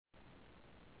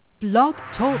Blog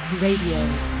Talk Radio.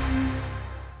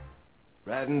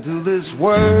 Right into this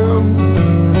world,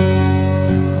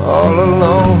 all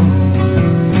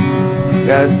alone.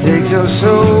 Gotta take your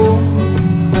soul,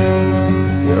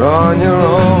 you're on your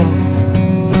own.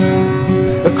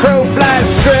 The crow flies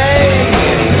straight,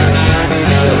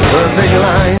 the perfect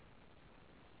line.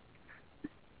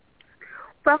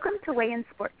 Welcome to Weigh-In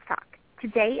Sports Talk.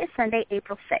 Today is Sunday,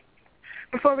 April 6th.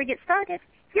 Before we get started,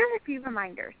 here are a few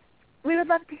reminders. We would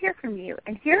love to hear from you,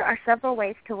 and here are several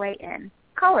ways to weigh in.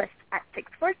 Call us at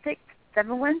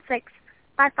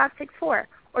 646-716-5564,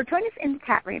 or join us in the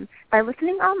chat room by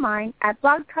listening online at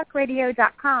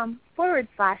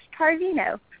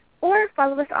blogtalkradio.com/Tarvino, or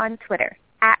follow us on Twitter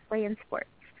at Weigh-In Sports.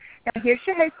 Now here's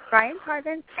your host, Brian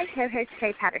Tarvin, and co-host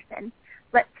Trey Patterson.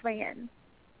 Let's weigh in.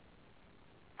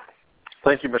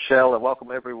 Thank you, Michelle, and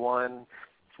welcome everyone.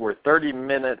 We're 30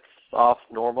 minutes off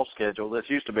normal schedule. This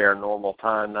used to be our normal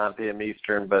time, 9 p.m.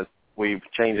 Eastern, but we've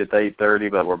changed it to 8:30,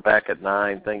 but we're back at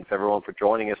 9. Thanks, everyone, for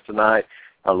joining us tonight.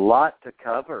 A lot to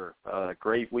cover. A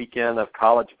great weekend of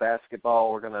college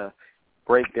basketball. We're going to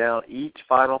break down each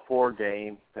Final Four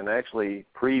game and actually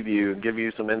preview and give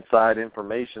you some inside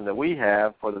information that we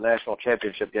have for the national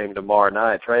championship game tomorrow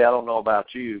night. Trey, I don't know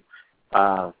about you,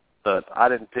 but I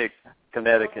didn't pick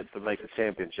Connecticut to make the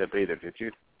championship either, did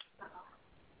you?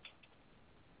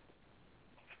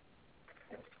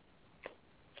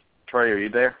 Trey, are you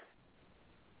there?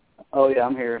 Oh, yeah,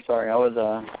 I'm here. Sorry, I was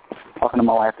talking to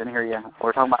my wife. Didn't hear you. We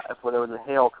were talking about if there was a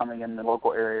hail coming in the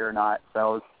local area or not.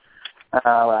 So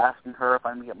I was asking her if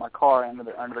I can get my car under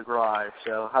the garage.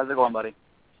 So how's it going, buddy?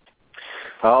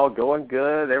 Oh, going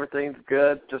good. Everything's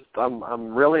good. Just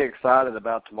I'm really excited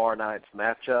about tomorrow night's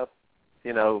matchup.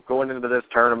 You know, going into this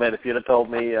tournament, if you'd have told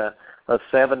me a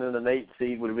 7 and an 8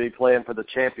 seed would be playing for the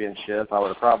championship, I would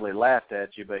have probably laughed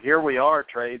at you. But here we are,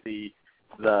 Trey,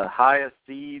 the highest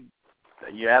seed.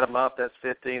 You add them up, that's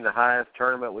 15, the highest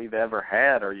tournament we've ever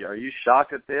had. Are you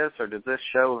shocked at this, or does this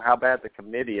show how bad the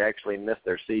committee actually missed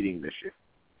their seeding this year?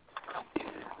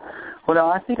 Well, no,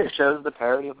 I think it shows the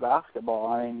parity of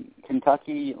basketball. I mean,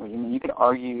 Kentucky, you could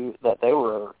argue that they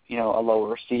were, a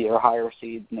lower seed or higher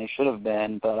seed than they should have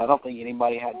been, but I don't think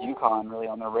anybody had UConn really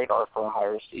on their radar for a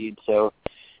higher seed. So,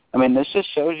 I mean, this just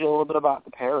shows you a little bit about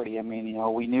the parity. I mean,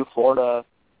 we knew Florida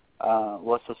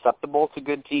was susceptible to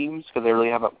good teams because they really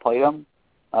haven't played them,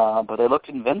 but they looked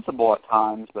invincible at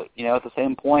times. But, at the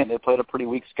same point, they played a pretty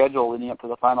weak schedule leading up to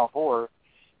the Final Four.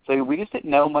 So we just didn't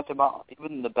know much about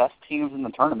even the best teams in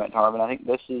the tournament, Tarvin. I think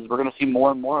we're going to see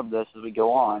more and more of this as we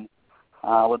go on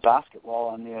with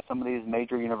basketball and some of these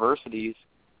major universities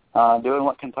doing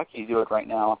what Kentucky's doing right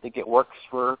now. I think it works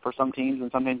for some teams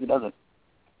and some teams it doesn't.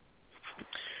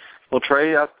 Well,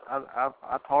 Trey, I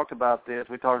talked about this.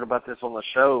 We talked about this on the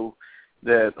show,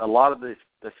 that a lot of the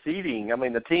seeding, I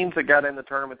mean, the teams that got in the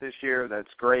tournament this year,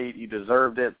 that's great. You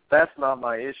deserved it. That's not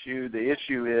my issue. The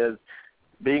issue is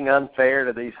being unfair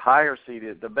to these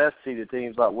higher-seeded, the best-seeded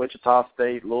teams like Wichita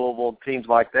State, Louisville, teams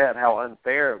like that, how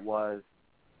unfair it was,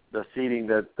 the seeding,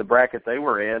 the bracket they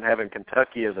were in, having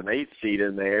Kentucky as an 8 seed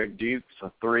in there, Duke's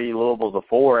a 3, Louisville's a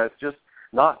 4. It's just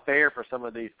not fair for some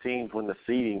of these teams when the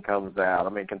seeding comes out. I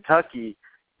mean, Kentucky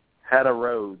had a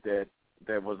road that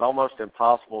was almost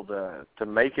impossible to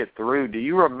make it through. Do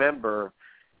you remember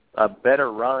a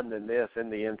better run than this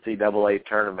in the NCAA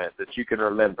tournament that you can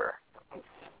remember?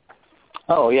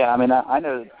 Oh, yeah. I mean, I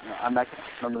know I'm not going to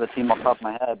remember the team off the top of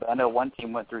my head, but I know one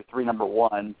team went through 3 number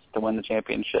 1s to win the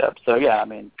championship. So, yeah, I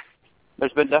mean,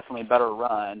 there's been definitely better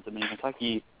runs. I mean,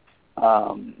 Kentucky,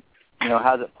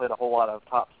 hasn't played a whole lot of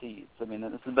top seeds. I mean,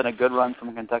 this has been a good run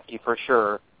from Kentucky for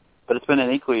sure, but it's been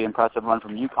an equally impressive run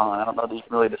from UConn. I don't know that you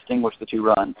can really distinguish the two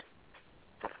runs.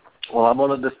 Well, I'm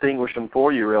going to distinguish them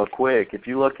for you real quick. If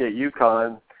you look at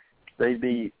UConn, they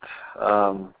beat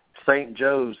St.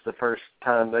 Joe's the first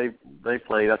time they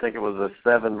played. I think it was a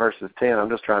 7 versus 10. I'm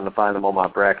just trying to find them on my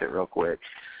bracket real quick.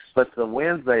 But the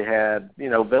wins they had,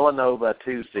 Villanova,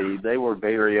 2 seed, they were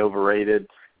very overrated.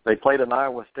 They played an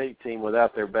Iowa State team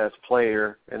without their best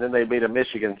player, and then they beat a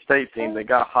Michigan State team that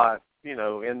got hot,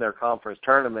 in their conference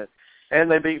tournament, and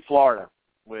they beat Florida,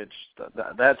 which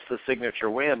that's the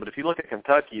signature win. But if you look at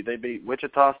Kentucky, they beat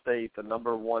Wichita State, the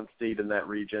number 1 seed in that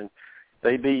region.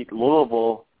 They beat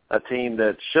Louisville, a team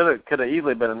that could have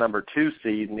easily been a number 2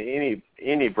 seed in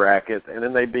any bracket, and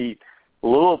then they beat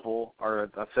Louisville, or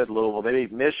I said Louisville, they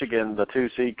beat Michigan, the 2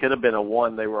 seed, could have been a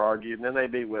 1, they were arguing, and then they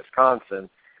beat Wisconsin.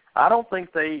 I don't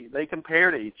think they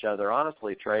compare to each other,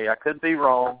 honestly, Trey. I could be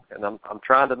wrong, and I'm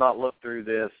trying to not look through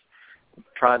this,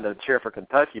 trying to cheer for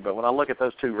Kentucky, but when I look at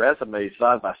those two resumes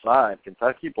side by side,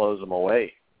 Kentucky blows them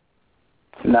away.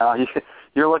 No,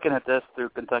 you're looking at this through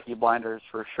Kentucky blinders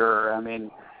for sure. I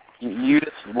mean, you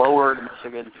just lowered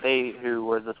Michigan State, who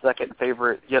was the second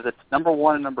favorite. You have the number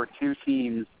 1 and number 2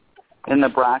 teams in the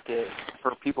bracket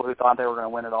for people who thought they were going to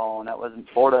win it all, and that was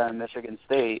Florida and Michigan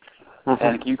State,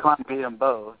 and UConn beat them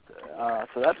both.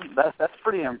 So that's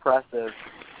pretty impressive.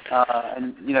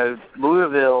 And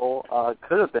Louisville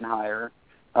could have been higher,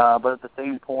 but at the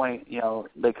same point,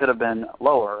 they could have been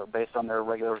lower based on their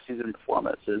regular season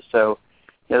performances. So,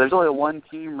 there's only one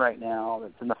team right now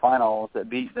that's in the finals that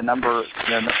beat the number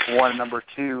 1 and number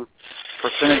 2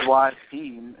 percentage-wise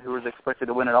team who was expected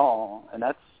to win it all, and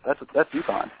that's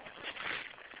UConn.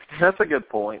 That's a good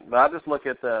point. But I just look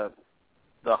at the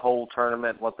whole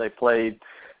tournament, what they played.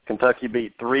 Kentucky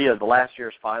beat 3 of the last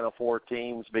year's Final Four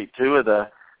teams, beat 2 of the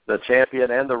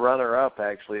champion and the runner-up,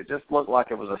 actually. It just looked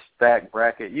like it was a stacked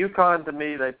bracket. UConn, to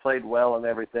me, they played well and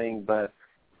everything, but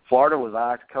Florida was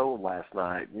ice cold last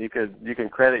night. You can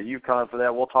credit UConn for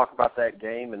that. We'll talk about that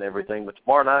game and everything, but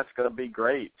tomorrow night's going to be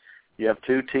great. You have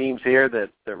 2 teams here that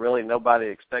really nobody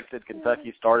expected.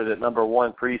 Kentucky started at number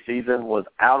 1 preseason, was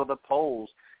out of the polls.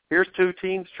 Here's 2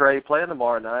 teams, Trey, playing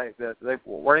tomorrow night that they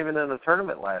weren't even in the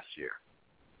tournament last year.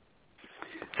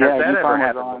 Has that ever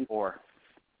happened before?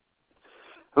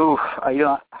 Ooh, it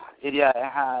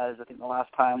has. I think the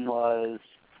last time was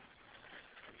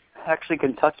actually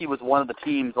Kentucky was one of the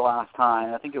teams the last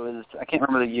time. I think it was, I can't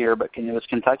remember the year, but it was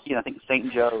Kentucky and I think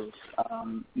St. Joe's.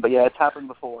 But yeah, it's happened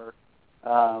before.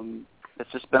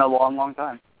 It's just been a long, long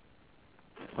time.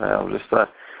 Well, just a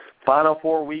Final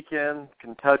Four weekend,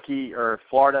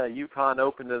 Florida, UConn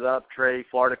opened it up, Trey.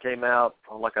 Florida came out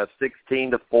on like a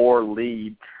 16-4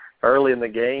 lead early in the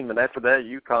game, and after that,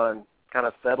 UConn kind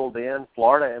of settled in.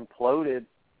 Florida imploded.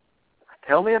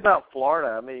 Tell me about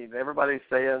Florida. I mean, everybody's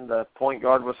saying the point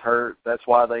guard was hurt. That's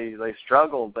why they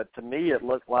struggled. But to me, it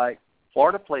looked like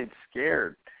Florida played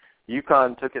scared.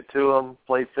 UConn took it to them,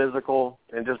 played physical,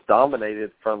 and just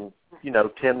dominated from,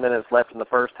 10 minutes left in the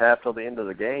first half till the end of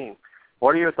the game.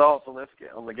 What are your thoughts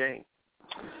on the game?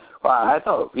 Well, I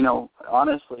thought,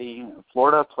 honestly,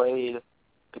 Florida played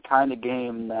the kind of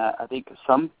game that I think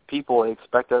some people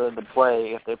expected them to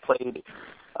play if they played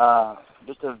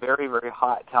just a very, very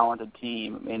hot, talented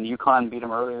team. And UConn beat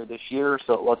them earlier this year,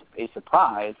 so it wasn't a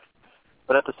surprise.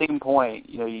 But at the same point,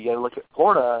 you got to look at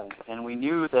Florida, and we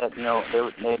knew that,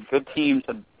 they had good teams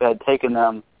that had taken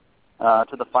them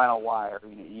to the final wire.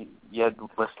 You had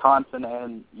Wisconsin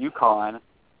and UConn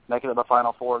making it the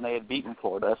Final Four, and they had beaten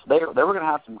Florida. So they were going to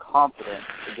have some confidence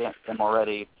against them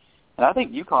already. And I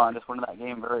think UConn just went in that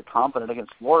game very confident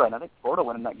against Florida, and I think Florida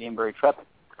went in that game very trepid.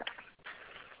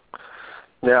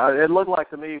 Yeah, it looked like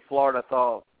to me Florida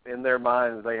thought in their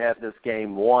minds they had this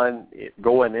game won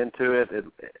going into it.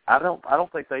 I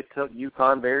don't think they took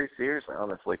UConn very seriously,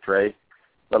 honestly, Trey.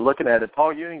 But looking at it,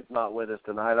 Paul Ewing's not with us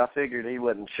tonight. I figured he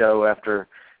wouldn't show after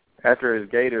his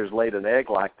Gators laid an egg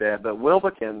like that. But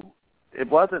Wilbekin, it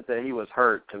wasn't that he was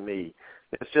hurt to me.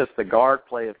 It's just the guard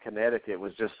play of Connecticut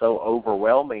was just so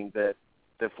overwhelming that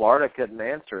Florida couldn't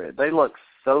answer it. They looked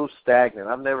so stagnant.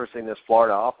 I've never seen this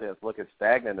Florida offense look as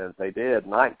stagnant as they did.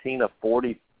 19 of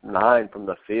 49 from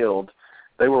the field.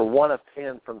 They were 1 of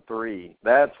 10 from 3.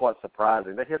 That's what's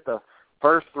surprising. They hit the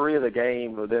first 3 of the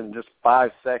game within just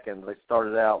 5 seconds. They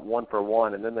started out 1 for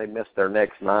 1, and then they missed their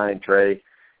next 9, Trey.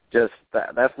 Just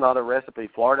that's not a recipe.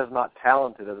 Florida's not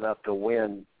talented enough to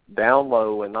win down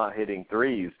low and not hitting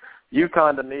threes.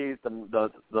 UConn, to me, is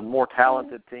the more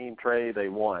talented team, Trey. They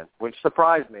won, which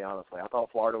surprised me, honestly. I thought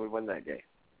Florida would win that game.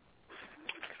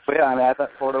 But yeah, I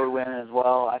thought Florida would win as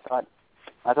well. I thought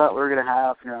we were going to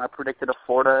have, I predicted a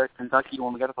Florida-Kentucky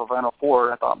when we got to the Final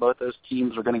Four. I thought both those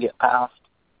teams were going to get past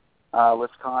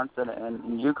Wisconsin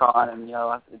and UConn, and,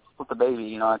 it's split the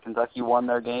baby. Kentucky won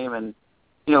their game, and,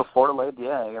 Florida laid the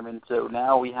egg. I mean, so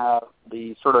now we have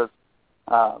the sort of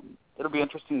it'll be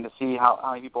interesting to see how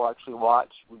many people actually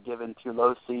watch. We've given 2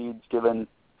 low seeds, given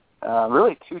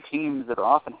really 2 teams that are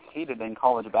often hated in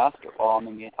college basketball. I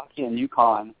mean, Kentucky and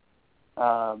UConn.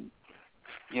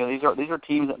 These are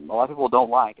teams that a lot of people don't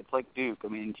like. It's like Duke. I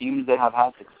mean, teams that have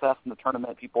had success in the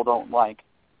tournament, people don't like.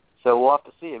 So we'll have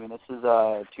to see. I mean, this is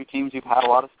 2 teams who've had a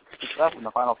lot of success in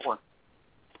the Final Four.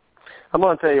 I'm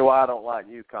going to tell you why I don't like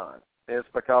UConn. It's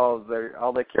because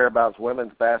all they care about is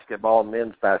women's basketball and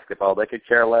men's basketball. They could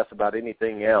care less about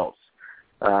anything else.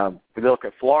 If you look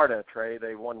at Florida, Trey,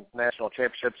 they won national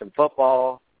championships in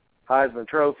football, Heisman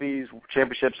trophies,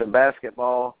 championships in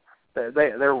basketball.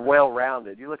 They're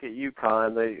well-rounded. You look at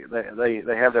UConn,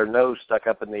 they have their nose stuck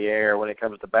up in the air when it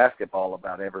comes to basketball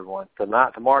about everyone.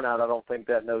 Tomorrow night, I don't think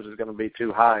that nose is going to be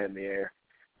too high in the air.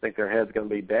 I think their head's going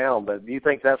to be down. But do you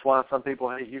think that's why some people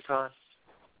hate UConn?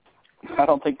 I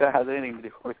don't think that has anything to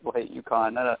do with people hate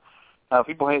UConn.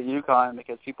 People hate UConn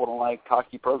because people don't like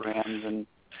cocky programs, and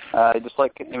just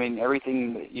like, I mean,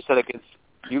 everything that you said against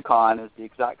UConn is the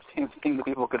exact same thing that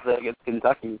people could say against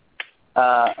Kentucky.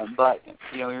 But,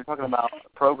 you know, you're talking about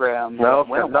programs.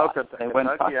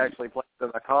 Kentucky actually plays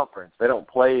in a conference. They don't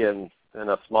play in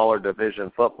a smaller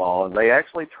division football, and they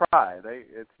actually try.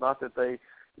 It's not that they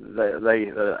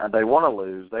want to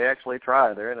lose. They actually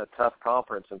try. They're in a tough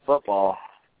conference in football,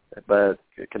 but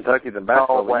Kentucky's in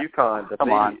basketball. UConn,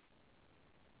 Come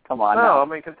on. No, now. I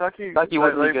mean Kentucky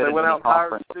wasn't good. They went out and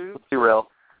hired Stoops. Let's be real.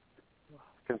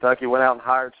 Kentucky went out and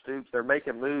hired Stoops. They're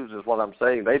making moves, is what I'm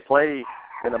saying. They play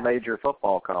in a major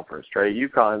football conference. Trey,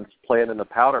 UConn's playing in the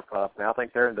Powder Puff now. I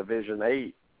think they're in Division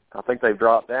 8. I think they've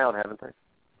dropped down, haven't they?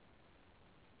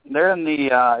 They're in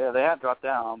the they have dropped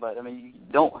down, but I mean,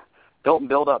 don't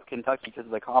build up Kentucky because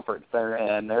of the conference they're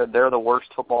in. They're the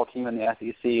worst football team in the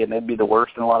SEC, and they'd be the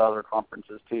worst in a lot of other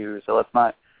conferences too. So let's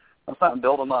not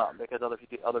build them up because other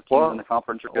teams in the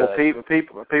conference are good.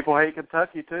 Well, people hate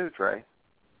Kentucky too, Trey.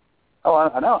 Oh,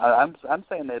 I know. I'm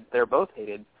saying that they're both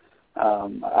hated.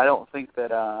 I don't think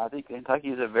that. I think Kentucky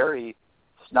is a very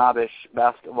snobbish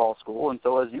basketball school, and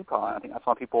so is UConn. I think that's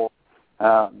why people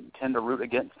tend to root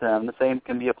against them. The same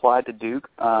can be applied to Duke,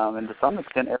 and to some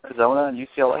extent Arizona and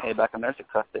UCLA back in their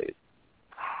success days.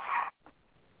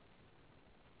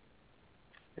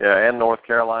 Yeah, and North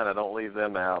Carolina. Don't leave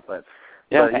them out, but.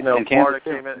 Yeah, but, you know, and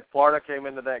Florida came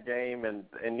into that game, and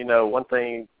you know, one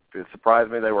thing that surprised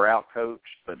me, they were out-coached,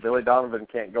 but Billy Donovan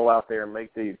can't go out there and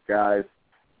make these guys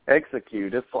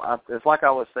execute. It's like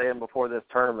I was saying before this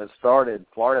tournament started,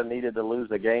 Florida needed to lose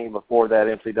a game before that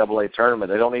NCAA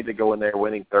tournament. They don't need to go in there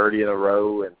winning 30 in a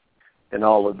row and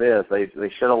all of this. They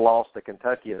should have lost to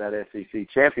Kentucky in that SEC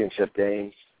championship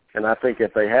game, and I think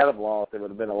if they had have lost, it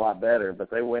would have been a lot better.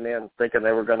 But they went in thinking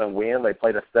they were going to win. They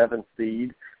played a 7th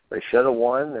seed. They should have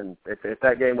won, and if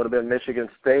that game would have been Michigan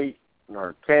State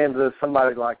or Kansas,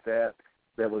 somebody like that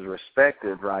was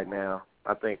respected right now,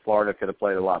 I think Florida could have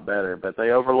played a lot better. But they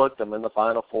overlooked them in the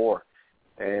Final Four,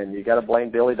 and you got to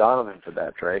blame Billy Donovan for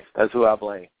that, Trey. That's who I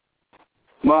blame.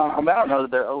 Well, I don't know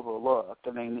that they're overlooked.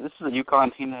 I mean, this is a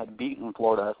UConn team that had beaten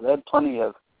Florida, so they had plenty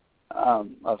of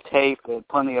tape, they had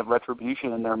plenty of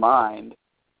retribution in their mind.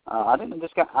 I think they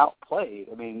just got outplayed.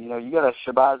 I mean, you know, you got a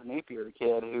Shabazz Napier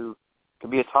kid who could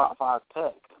be a top 5 pick.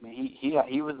 I mean,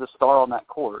 he was the star on that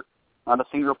court. Not a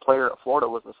single player at Florida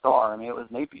was the star. I mean, it was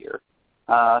Napier.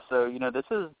 So you know, this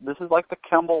is like the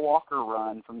Kemba Walker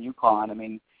run from UConn. I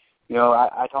mean, you know,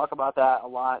 I talk about that a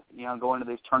lot. You know, going to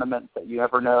these tournaments that you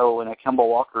never know when a Kemba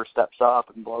Walker steps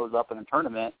up and blows up in a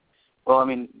tournament. Well, I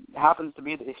mean, it happens to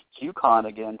be that it's UConn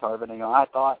again, Tarvin. You know, I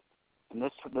thought in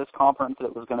this conference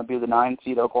it was going to be the 9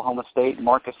 seed Oklahoma State,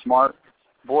 Marcus Smart.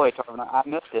 Boy, Tarvin, I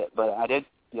missed it, but I did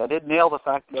nail the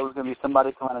fact that there was going to be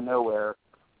somebody come out of nowhere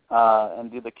and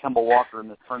do the Kemba Walker in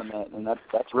this tournament, and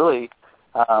that's really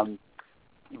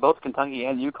both Kentucky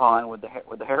and UConn with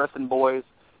the Harrison boys,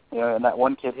 you know, and that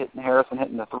one kid Harrison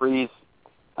hitting the threes,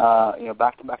 you know,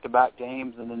 back to back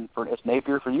games, and then it's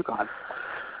Napier for UConn.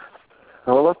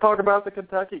 Well, let's talk about the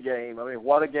Kentucky game. I mean,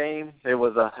 what a game. It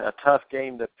was a tough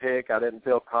game to pick. I didn't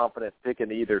feel confident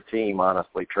picking either team,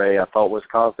 honestly, Trey. I thought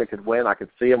Wisconsin could win. I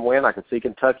could see them win. I could see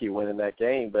Kentucky winning that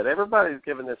game. But everybody's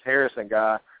giving this Harrison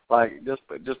guy, like, just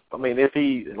I mean,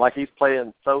 he's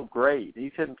playing so great.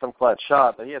 He's hitting some clutch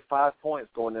shots. He had 5 points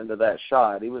going into that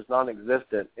shot. He was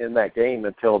non-existent in that game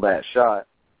until that shot.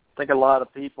 I think a lot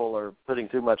of people are putting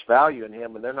too much value in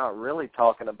him, and they're not really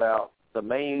talking about the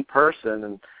main person.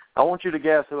 And I want you to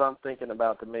guess who I'm thinking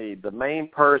about to me. The main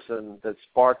person that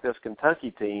sparked this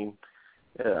Kentucky team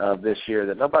this year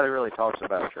that nobody really talks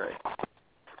about, Trey.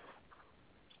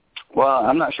 Well,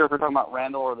 I'm not sure if we're talking about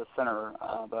Randall or the center,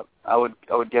 but I would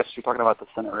guess you're talking about the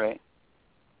center, right?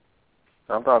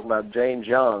 I'm talking about James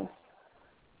Young.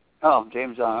 Oh,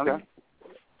 James Young. Okay.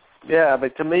 Yeah,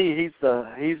 but to me, he's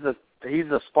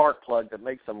the spark plug that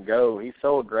makes them go. He's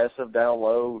so aggressive down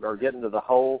low or getting to the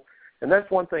hole. And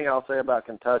that's one thing I'll say about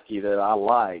Kentucky that I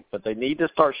like, but they need to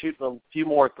start shooting a few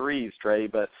more threes, Trey,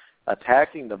 but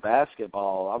attacking the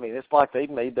basketball, I mean, it's like they've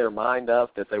made their mind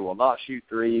up that they will not shoot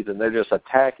threes, and they're just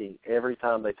attacking every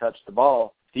time they touch the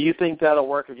ball. Do you think that'll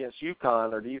work against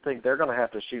UConn, or do you think they're going to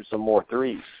have to shoot some more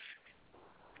threes?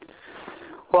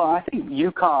 Well, I think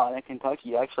UConn and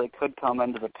Kentucky actually could come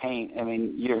into the paint. I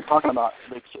mean, you're talking about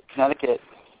Connecticut.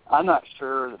 I'm not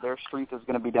sure that their strength is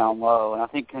going to be down low, and I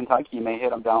think Kentucky may hit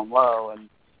them down low. And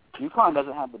UConn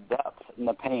doesn't have the depth in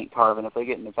the paint, Tarvin, if they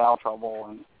get into foul trouble.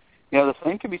 And, you know, the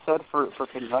same could be said for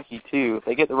Kentucky, too. If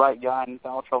they get the right guy in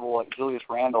foul trouble like Julius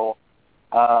Randle,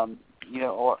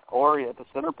 or at the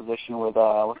center position with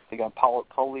what's the guy,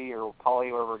 Polly,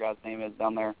 whatever the guy's name is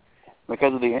down there,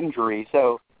 because of the injury.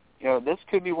 So, this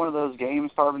could be one of those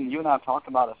games, Tarvin. You and I have talked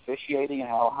about officiating and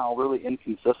how really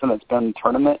inconsistent it's been in the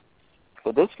tournament.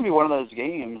 But this could be one of those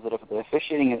games that if the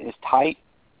officiating is tight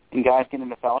and guys get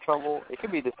into foul trouble, it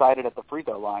could be decided at the free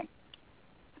throw line.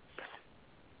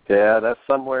 Yeah, that's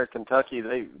somewhere Kentucky.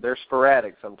 They're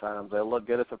sporadic sometimes. They look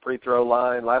good at the free throw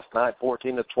line. Last night,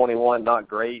 14-21, not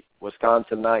great.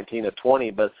 Wisconsin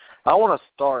 19-20. But I want to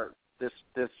start this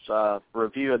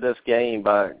review of this game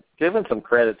by giving some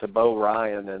credit to Bo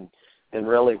Ryan and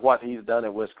really what he's done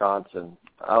at Wisconsin.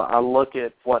 I look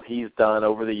at what he's done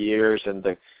over the years, and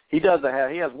he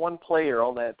has one player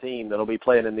on that team that'll be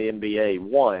playing in the NBA,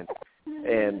 one,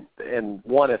 and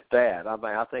one at that. I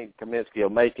mean, I think Kaminsky will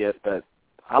make it, but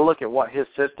I look at what his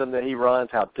system that he runs,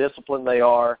 how disciplined they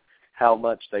are, how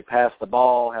much they pass the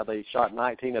ball, how they shot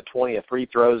 19 of 20 at free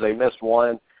throws. They missed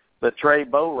one. But Trey,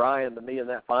 Bo Ryan, to me, in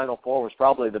that Final Four was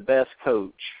probably the best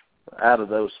coach out of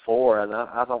those four, and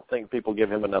I don't think people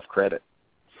give him enough credit.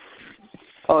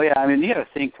 Oh, yeah. I mean, you got to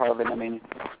think, Tarvin. I mean,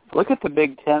 look at the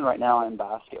Big Ten right now in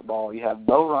basketball. You have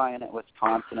Bo Ryan at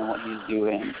Wisconsin and what he's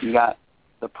doing. You got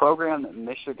the program that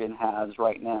Michigan has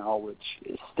right now, which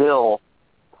is still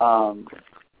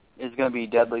is going to be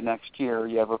deadly next year.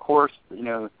 You have, of course,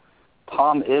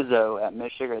 Tom Izzo at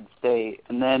Michigan State,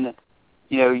 and then,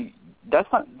 that's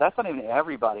not even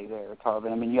everybody there,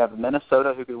 Tarvin. I mean, you have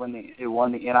Minnesota who won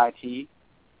the NIT, who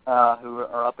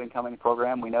are up and coming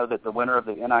program. We know that the winner of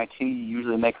the NIT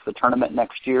usually makes the tournament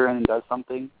next year and does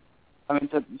something. I mean,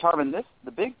 Tarvin,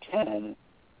 the Big Ten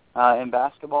in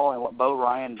basketball and what Bo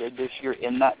Ryan did this year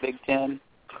in that Big Ten,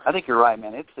 I think you're right,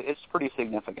 man. It's pretty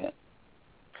significant.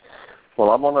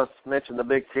 Well, I'm going to mention the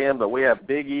Big Ten, but we have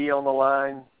Big E on the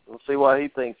line. We'll see what he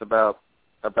thinks about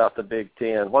the Big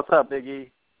Ten. What's up, Big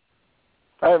E?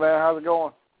 Hey, man, how's it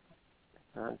going?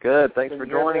 Good. Thanks for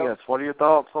joining us. What are your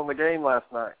thoughts on the game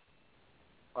last night?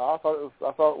 Well,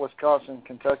 I thought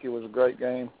Wisconsin-Kentucky was a great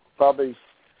game. Probably,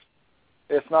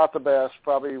 if not the best,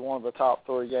 probably one of the top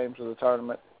three games of the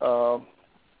tournament. I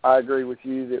agree with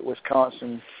you that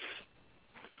Wisconsin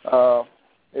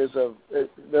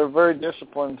they're very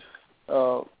disciplined,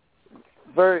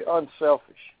 very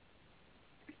unselfish,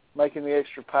 making the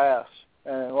extra pass.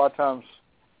 And a lot of times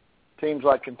teams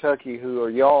like Kentucky who are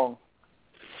young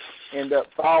end up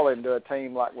falling to a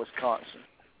team like Wisconsin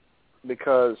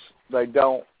because they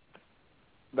don't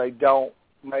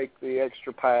make the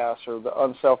extra pass or the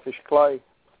unselfish play.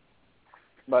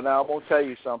 But now I'm going to tell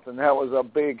you something. That was a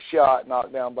big shot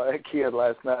knocked down by that kid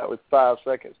last night with 5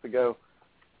 seconds to go.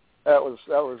 That was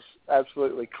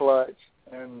absolutely clutch,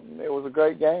 and it was a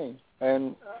great game.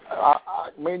 And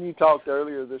me and you talked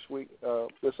earlier this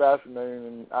afternoon,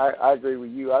 and I agree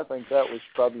with you. I think that was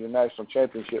probably the national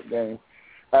championship game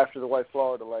after the way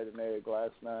Florida laid an egg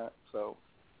last night. So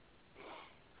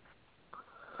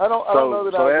I don't know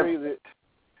that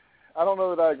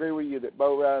I agree with you that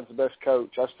Bo Ryan's the best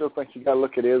coach. I still think you got to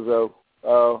look at Izzo.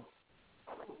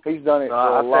 He's done it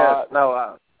for a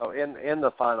lot. In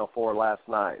the Final Four last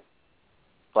night.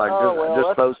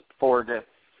 Just those 4 games.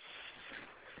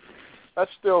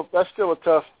 That's still a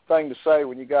tough thing to say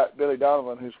when you got Billy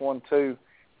Donovan, who's won 2.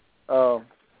 I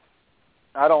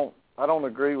don't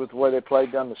agree with the way they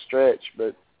played down the stretch,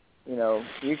 but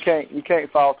you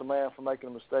can't fault a man for making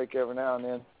a mistake every now and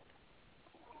then.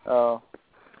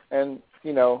 And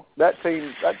that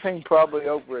team probably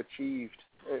overachieved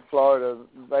at Florida.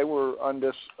 They were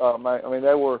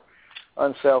they were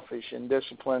unselfish and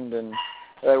disciplined, and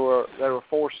there were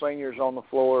 4 seniors on the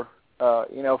floor,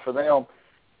 for them.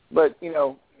 But,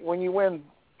 when you win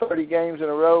 30 games in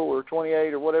a row or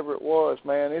 28 or whatever it was,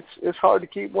 man, it's hard to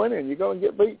keep winning. You're going to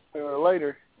get beat sooner or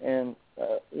later. And,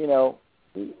 I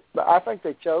think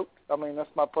they choked. I mean,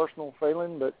 that's my personal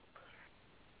feeling. But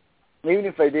even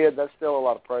if they did, that's still a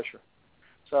lot of pressure.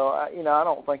 So, I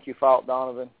don't think you fault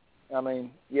Donovan. I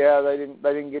mean, yeah, they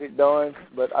didn't get it done,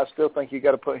 but I still think you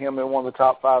got to put him in one of the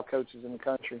top 5 coaches in the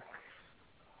country.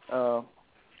 Yeah,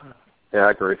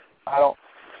 I agree.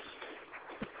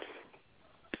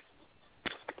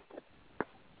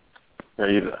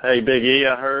 Hey, Big E,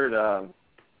 I heard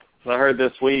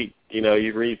this week,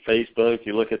 you read Facebook,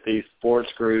 you look at these sports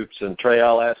groups, and Trey,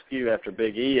 I'll ask you after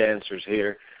Big E answers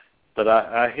here, but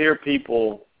I hear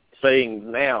people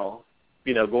saying now,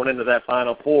 going into that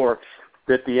Final Four,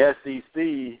 that the SEC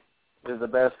is the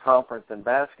best conference in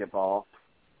basketball,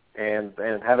 and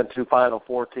having 2 Final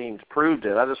Four teams proved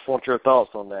it. I just want your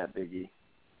thoughts on that, Big E.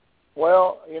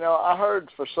 Well, I heard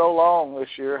for so long this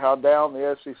year how down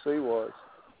the SEC was.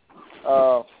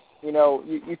 you know,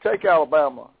 you take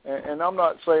Alabama, and I'm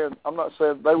not saying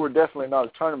they were definitely not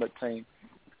a tournament team.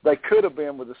 They could have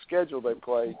been with the schedule they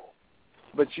played.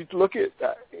 But you look at,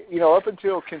 you know, up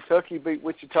until Kentucky beat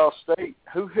Wichita State,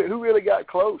 who really got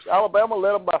close? Alabama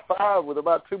led them by 5 with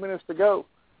about 2 minutes to go.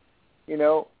 You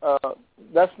know,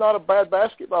 that's not a bad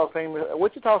basketball team.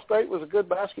 Wichita State was a good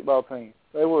basketball team.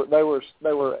 They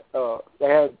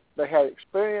had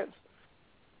experience.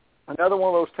 Another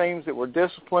one of those teams that were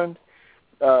disciplined.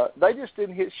 They just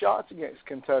didn't hit shots against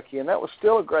Kentucky, and that was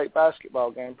still a great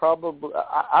basketball game. Probably,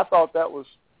 I thought that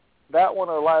one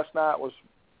or last night was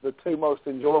the two most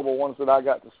enjoyable ones that I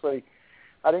got to see.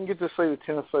 I didn't get to see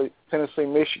the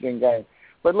Tennessee-Michigan game.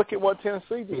 But look at what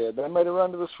Tennessee did. They made a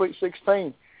run to the Sweet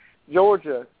 16.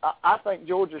 Georgia, I think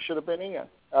Georgia should have been in.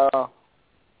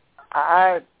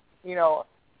 I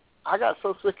got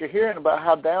so sick of hearing about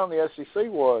how down the SEC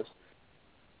was.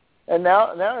 And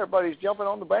now everybody's jumping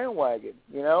on the bandwagon,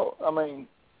 you know. I mean,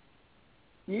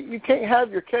 you can't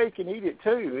have your cake and eat it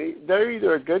too. They're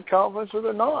either a good conference or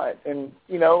they're not. And,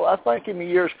 you know, I think in the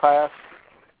years past,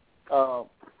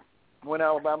 when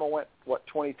Alabama went,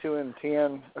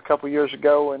 22-10 a couple of years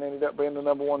ago and ended up being the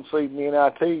number 1 seed in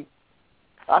the NIT,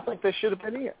 I think they should have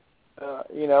been in,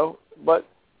 you know. But,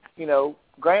 you know,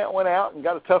 Grant went out and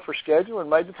got a tougher schedule and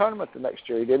made the tournament the next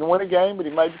year. He didn't win a game, but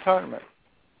he made the tournament.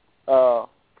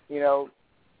 You know,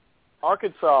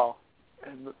 Arkansas,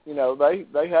 you know,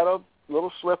 they had a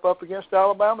little slip up against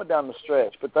Alabama down the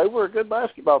stretch, but they were a good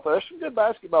basketball team. There's some good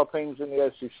basketball teams in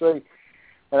the SEC,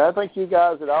 and I think you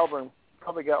guys at Auburn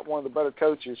probably got one of the better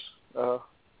coaches, you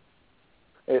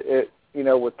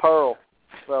know, with Pearl.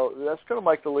 So that's going to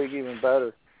make the league even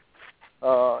better.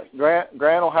 Grant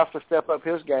will have to step up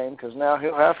his game because now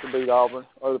he'll have to beat Auburn,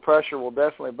 or the pressure will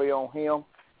definitely be on him.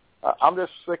 I'm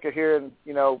just sick of hearing,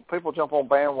 you know, people jump on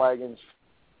bandwagons.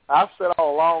 I've said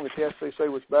all along that the SEC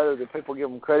was better than people give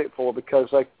them credit for because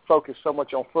they focus so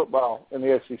much on football in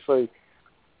the SEC.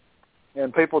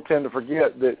 And people tend to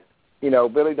forget that, you know,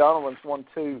 Billy Donovan's won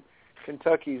 2.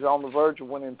 Kentucky's on the verge of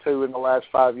winning 2 in the last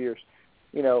 5 years.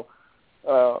 You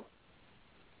know,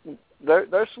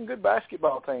 there's some good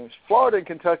basketball teams. Florida and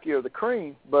Kentucky are the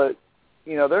cream, but,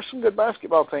 you know, there's some good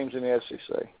basketball teams in the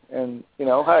SEC. And, you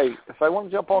know, hey, if they want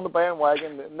to jump on the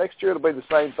bandwagon, next year it'll be the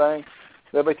same thing.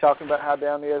 They'll be talking about how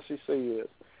down the SEC is.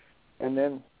 And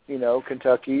then, you know,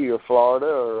 Kentucky or Florida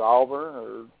or Auburn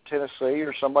or Tennessee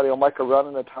or somebody will make a run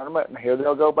in the tournament, and here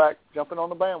they'll go back jumping on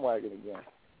the bandwagon again.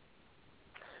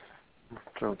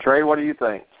 So, Trey, what do you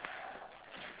think?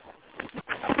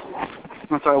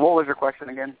 I'm sorry, what was your question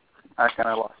again? I kind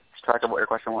of lost track of what your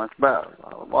question was. Well,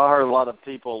 I heard a lot of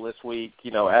people this week,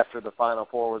 you know, after the Final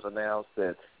Four was announced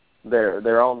that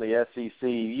they're on the SEC,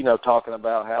 you know, talking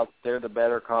about how they're the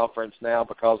better conference now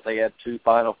because they had 2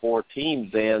 Final Four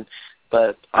teams in.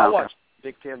 But I watched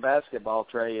Big Ten basketball,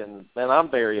 Trey, and, man, I'm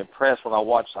very impressed when I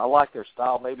watch. I like their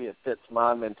style. Maybe it fits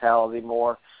my mentality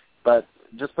more. But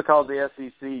just because the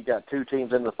SEC got 2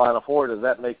 teams in the Final Four, does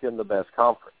that make them the best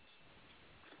conference?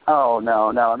 Oh,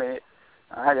 no. I mean,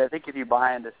 I think if you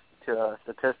buy into a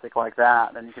statistic like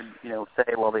that, then you can, you know,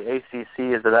 say, well, the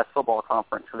ACC is the best football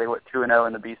conference because they went 2-0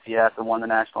 in the BCS and won the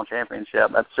national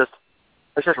championship. That's just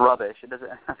rubbish. It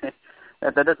doesn't. I mean,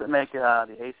 that doesn't make the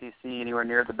ACC anywhere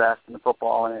near the best in the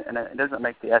football, and it doesn't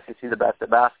make the SEC the best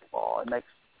at basketball. It makes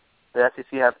the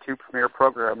SEC have 2 premier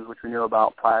programs, which we knew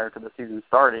about prior to the season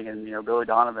starting, and, you know, Billy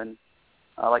Donovan,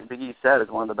 like Big E said, is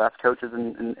one of the best coaches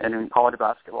in college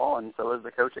basketball, and so is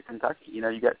the coach at Kentucky. You know,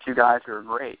 you got 2 guys who are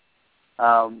great.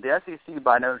 The SEC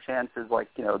by no chance is like,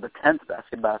 you know, the 10th best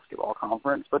basketball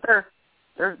conference, but they're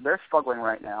struggling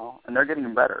right now, and they're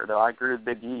getting better. Though I agree with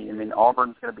Big E. I mean,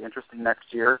 Auburn's going to be interesting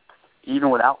next year.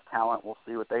 Even without talent, we'll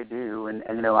see what they do. And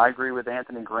you know, I agree with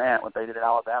Anthony Grant, what they did at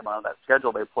Alabama. That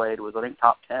schedule they played was, I think,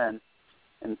 top 10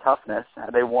 in toughness.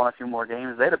 Had they won a few more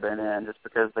games, they'd have been in just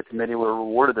because the committee would have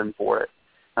rewarded them for it.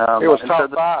 It was top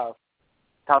 5.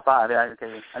 Top 5, yeah,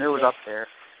 okay. I knew it was up there.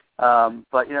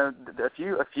 But, you know,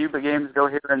 a few big games go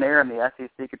here and there, and the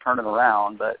SEC could turn it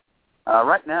around. But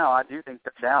right now, I do think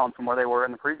they're down from where they were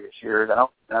in the previous years. And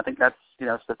I think that's, you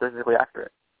know, statistically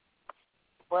accurate.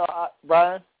 Well,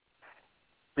 Brian?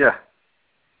 Yeah.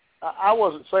 I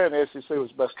wasn't saying the SEC was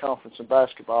the best conference in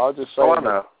basketball. I was just saying, I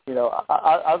know. You know,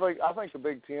 I think the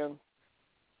Big Ten,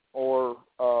 or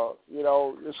you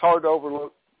know, it's hard to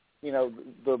overlook, you know,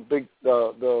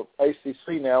 the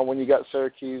ACC now when you got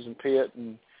Syracuse and Pitt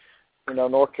and, you know,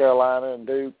 North Carolina and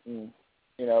Duke, and,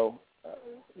 you know,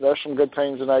 there's some good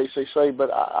teams in the ACC, but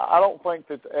I don't think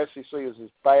that the SEC is as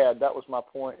bad. That was my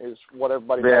point, is what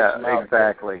everybody makes them out.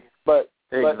 Exactly. But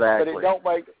exactly.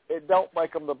 But it don't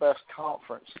make them the best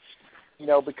conference.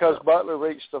 because Butler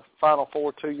reached the Final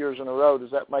Four 2 years in a row,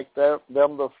 does that make them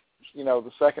the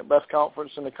the second best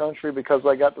conference in the country because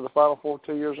they got to the Final Four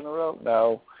 2 years in a row?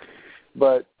 No.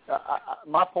 But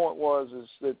my point is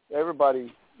that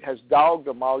everybody has dogged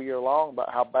them all year long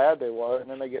about how bad they were, and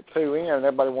then they get 2 in, and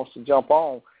everybody wants to jump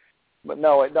on. But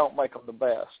no, it don't make them the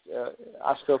best.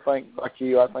 I still think, like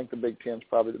you, I think the Big Ten is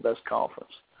probably the best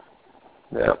conference.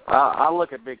 Yeah, I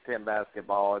look at Big Ten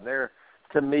basketball, and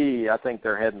to me, I think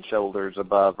they're head and shoulders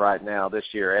above right now this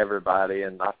year, everybody.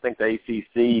 And I think the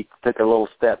ACC took a little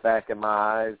step back in my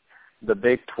eyes. The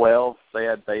Big 12, they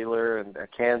had Baylor, and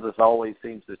Kansas always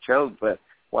seems to choke. But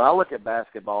when I look at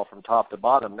basketball from top to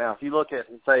bottom, now if you look at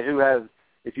and say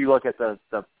if you look at the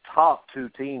top 2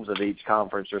 teams of each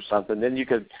conference or something, then you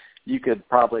could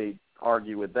probably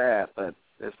argue with that. But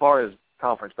as far as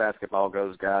conference basketball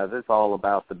goes, guys, it's all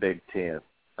about the Big Ten.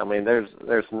 I mean, there's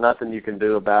nothing you can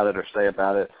do about it or say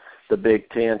about it. The Big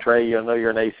Ten, Trey, I know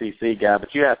you're an ACC guy,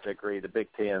 but you have to agree the Big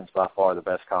Ten is by far the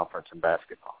best conference in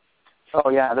basketball. Oh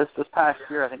yeah, this past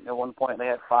year, I think at one point they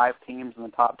had 5 teams in the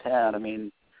top 10. I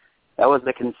mean, that was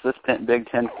the consistent Big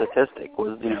Ten statistic.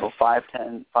 Was 5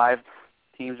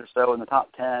 teams or so in the top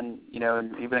 10,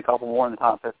 and even a couple more in the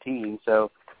top 15.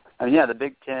 So, I mean, yeah, the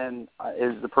Big Ten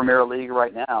is the premier league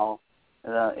right now.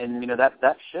 And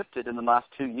that shifted in the last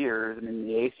 2 years. I mean,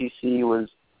 the ACC was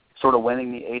sort of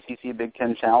winning the ACC Big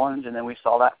Ten Challenge, and then we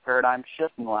saw that paradigm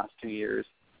shift in the last 2 years.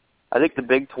 I think the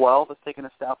Big 12 has taken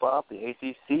a step up. The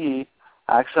ACC,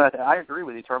 actually, I agree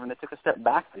with you, Turvin. They took a step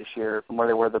back this year from where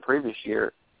they were the previous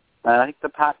year. And I think the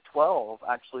Pac-12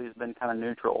 actually has been kind of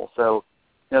neutral. So,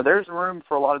 there's room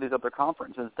for a lot of these other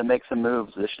conferences to make some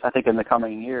moves, I think, in the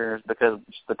coming years because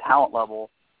just the talent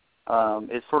level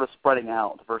is sort of spreading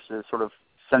out versus sort of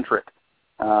centric.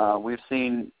 We've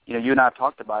seen, you and I have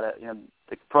talked about it,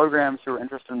 the programs who are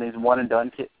interested in these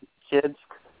one-and-done kids,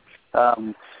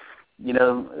 some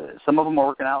of them are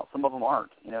working out, some of them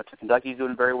aren't. Kentucky's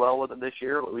doing very well with it this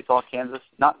year, but we saw Kansas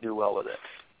not do well with it.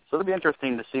 So it'll be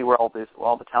interesting to see where all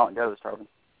the talent goes, Tarvin.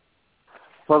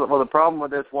 Well, the problem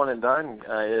with this one-and-done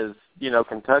is,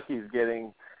 Kentucky's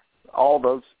getting all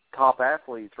those top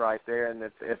athletes right there, and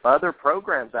if other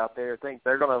programs out there think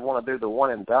they're going to want to do the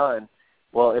one and done,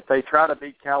 well, if they try to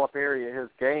beat Calipari at his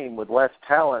game with less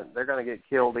talent, they're going to get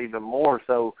killed even more.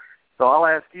 So I'll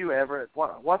ask you, Everett,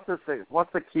 what's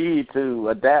the key to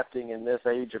adapting in this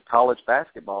age of college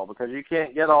basketball? Because you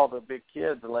can't get all the big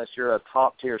kids unless you're a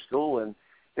top tier school, and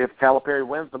if Calipari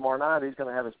wins tomorrow night, he's going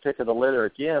to have his pick of the litter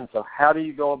again. So how do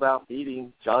you go about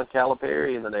beating John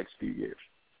Calipari in the next few years?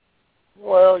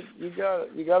 Well, you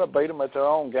got to beat them at their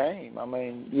own game. I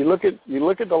mean, you look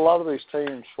at a lot of these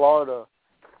teams, Florida,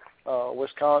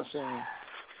 Wisconsin,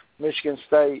 Michigan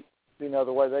State. The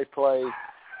way they play.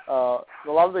 A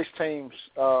lot of these teams,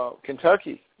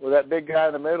 Kentucky, with that big guy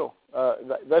in the middle,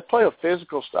 they play a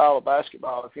physical style of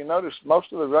basketball. If you notice,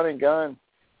 most of the running gun,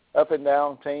 up and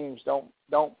down teams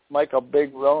don't make a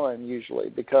big run usually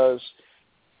because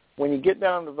when you get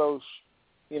down to those,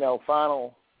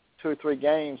 final 2 or 3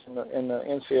 games in the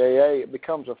NCAA, it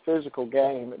becomes a physical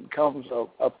game. It becomes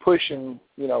a pushing,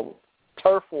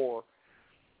 turf war.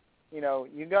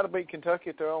 You got to beat Kentucky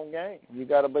at their own game. You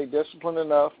got to be disciplined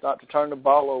enough not to turn the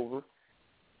ball over.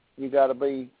 You got to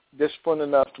be disciplined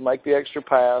enough to make the extra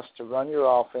pass, to run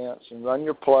your offense and run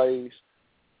your plays.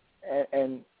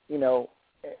 And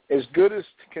as good as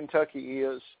Kentucky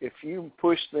is, if you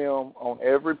push them on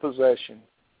every possession,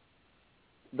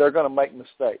 they're going to make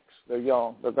mistakes. They're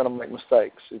young. They're going to make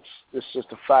mistakes. It's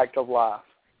just a fact of life.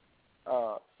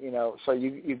 So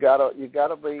you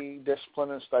gotta be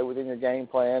disciplined and stay within your game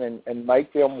plan and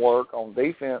make them work on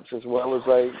defense as well as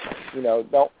they,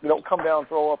 don't come down and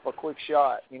throw up a quick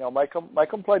shot. Make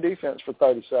them play defense for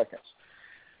 30 seconds.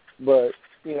 But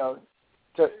he's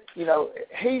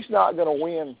not going to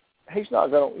win. He's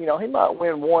not going to, he might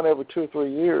win one every 2 or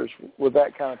 3 years with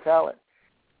that kind of talent.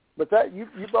 But that you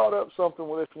brought up something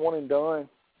with this one and done.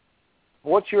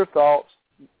 What's your thoughts?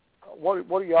 What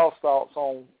are y'all's thoughts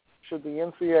on should the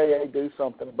NCAA do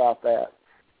something about that?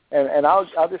 And I'll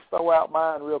just throw out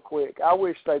mine real quick. I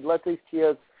wish they'd let these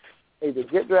kids either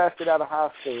get drafted out of high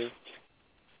school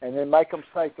and then make them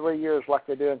stay 3 years like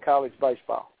they do in college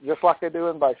baseball, just like they do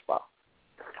in baseball.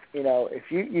 If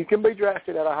you can be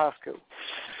drafted out of high school,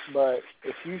 but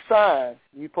if you sign,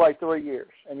 you play 3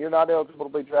 years, and you're not eligible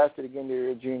to be drafted again till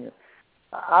you're a junior.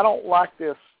 I don't like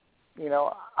this.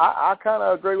 I kind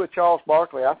of agree with Charles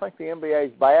Barkley. I think the NBA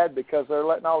is bad because they're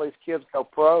letting all these kids go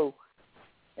pro,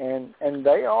 and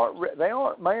they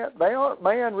aren't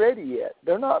man ready yet.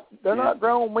 They're not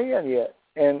grown men yet,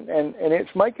 and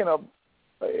it's making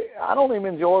I don't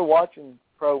even enjoy watching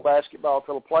pro basketball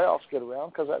till the playoffs get around,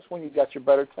 because that's when you got your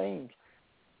better teams.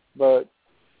 But,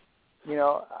 you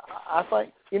know, I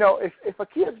think, you know, if a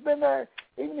kid's been there,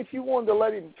 even if you wanted to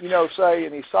let him, you know, say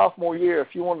in his sophomore year,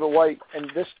 if you wanted to wait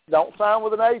and just don't sign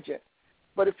with an agent,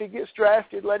 but if he gets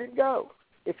drafted, let him go.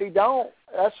 If he don't,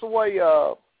 that's the way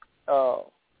I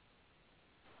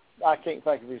can't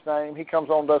think of his name. He comes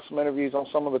on, does some interviews on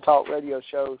some of the talk radio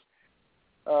shows.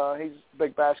 He's a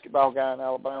big basketball guy in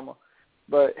Alabama.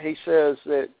 But he says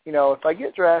that, you know, if they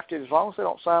get drafted, as long as they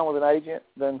don't sign with an agent,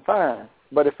 then fine.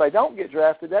 But if they don't get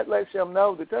drafted, that lets them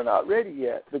know that they're not ready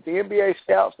yet, that the NBA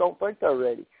scouts don't think they're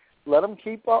ready. Let them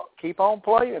keep on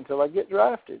playing until they get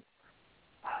drafted.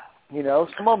 You know,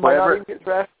 some of them might not even get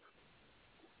drafted.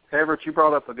 Everett, you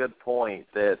brought up a good point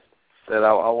that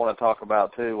I want to talk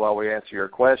about, too, while we answer your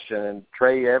question. And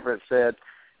Trey Everett said,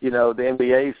 you know, the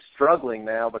NBA's struggling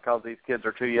now because these kids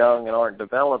are too young and aren't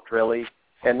developed really.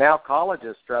 And now college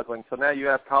is struggling. So now you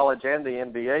have college and the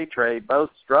NBA, Trey,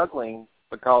 both struggling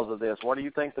because of this. What do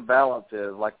you think the balance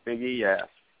is, like Big E asked?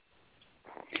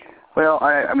 Well,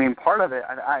 I mean, part of it,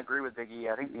 I agree with Big E.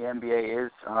 I think the NBA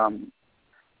is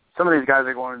some of these guys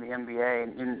are going to the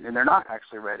NBA, and they're not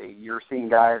actually ready. You're seeing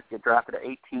guys get drafted at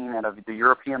 18 out of the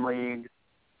European League.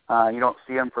 You don't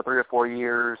see them for 3 or 4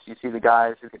 years. You see the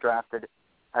guys who get drafted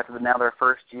after now their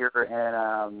first year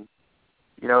and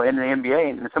you know, in the NBA,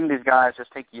 and some of these guys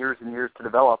just take years and years to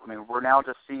develop. I mean, we're now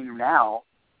just seeing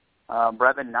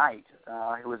Brevin Knight,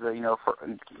 who was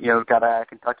got out of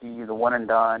Kentucky, the one and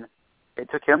done. It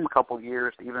took him a couple of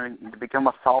years to become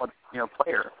a solid, you know,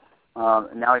 player.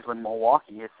 And now he's with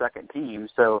Milwaukee, his second team.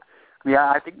 So,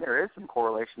 yeah, I think there is some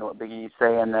correlation to what Big E's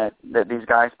saying that these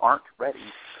guys aren't ready.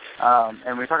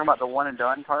 And we're talking about the one and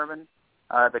done, Tarvin,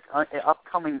 the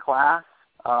upcoming class.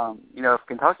 You know, if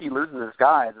Kentucky loses his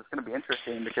guys, it's going to be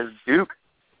interesting because Duke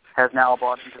has now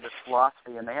bought into this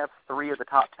philosophy, and they have 3 of the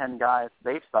top 10 guys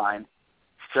they've signed.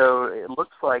 So it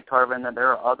looks like, Tarvin, that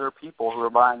there are other people who are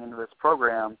buying into this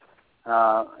program,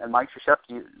 and Mike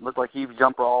Krzyzewski looked like he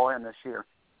jumped all in this year.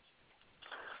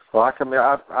 Well,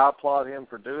 I applaud him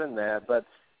for doing that, but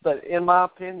in my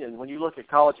opinion, when you look at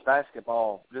college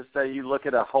basketball, just say you look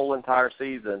at a whole entire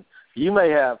season, you may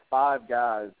have 5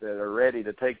 guys that are ready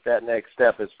to take that next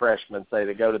step as freshmen, say,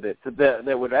 to go to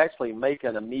that would actually make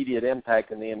an immediate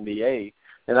impact in the NBA.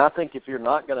 And I think if you're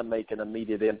not going to make an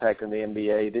immediate impact in the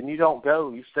NBA, then you don't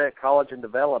go. You stay at college and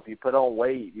develop. You put on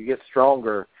weight. You get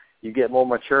stronger. You get more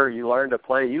mature. You learn to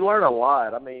play. You learn a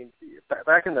lot. I mean,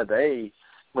 back in the day,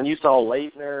 when you saw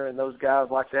Leitner and those guys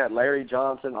like that, Larry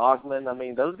Johnson, Ogman, I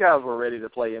mean, those guys were ready to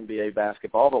play NBA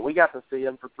basketball, but we got to see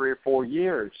them for 3 or 4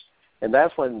 years. And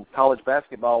that's when college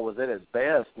basketball was at its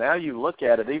best. Now you look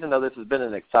at it, even though this has been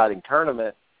an exciting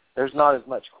tournament, there's not as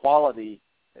much quality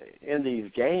in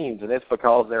these games, and it's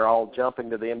because they're all jumping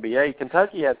to the NBA.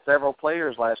 Kentucky had several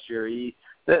players last year.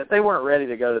 They weren't ready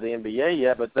to go to the NBA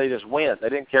yet, but they just went. They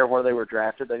didn't care where they were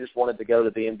drafted. They just wanted to go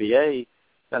to the NBA.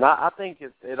 And I think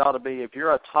it ought to be, if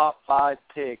you're a top 5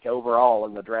 pick overall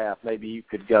in the draft, maybe you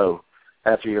could go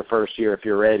after your first year if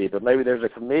you're ready. But maybe there's a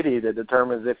committee that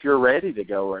determines if you're ready to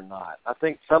go or not. I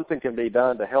think something can be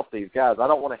done to help these guys. I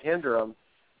don't want to hinder them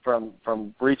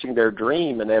from reaching their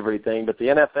dream and everything, but the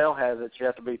NFL has it. You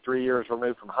have to be 3 years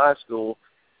removed from high school.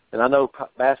 And I know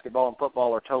basketball and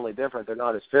football are totally different. They're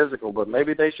not as physical, but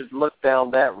maybe they should look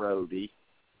down that road, E.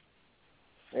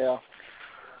 Yeah.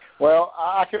 Well,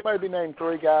 I could maybe name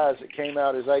 3 guys that came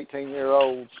out as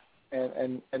 18-year-olds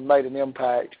and made an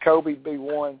impact. Kobe would be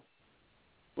one,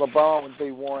 LeBron would be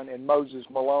one, and Moses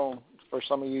Malone. For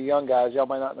some of you young guys, y'all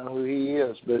may not know who he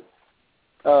is, but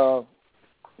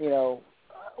you know,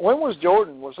 when was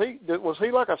Jordan? Was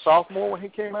he like a sophomore when he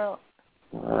came out?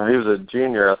 He was a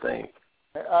junior, I think.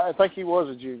 I think he was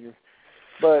a junior,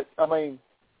 but I mean,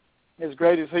 as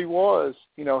great as he was,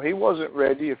 you know, he wasn't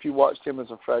ready. If you watched him as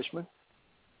a freshman.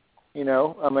 You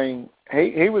know, I mean,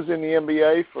 he was in the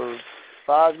NBA for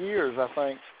 5 years, I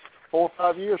think, 4 or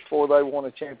 5 years before they won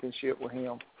a championship with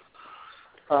him.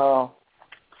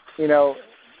 You know,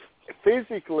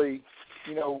 physically,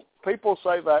 you know, people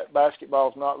say that basketball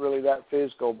is not really that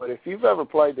physical, but if you've ever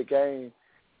played the game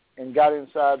and got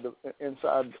inside in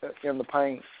the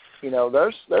paint, you know,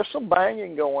 there's some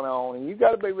banging going on, and you've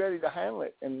got to be ready to handle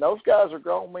it. And those guys are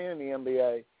grown men in the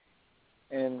NBA,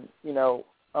 and you know,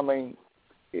 I mean,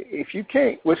 if you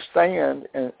can't withstand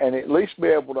and at least be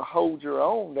able to hold your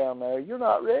own down there, you're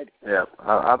not ready. Yeah,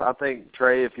 I think,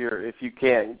 Trey, if you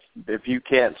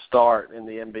can't start in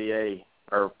the NBA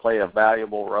or play a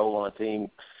valuable role on a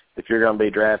team, if you're going to be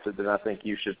drafted, then I think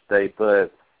you should stay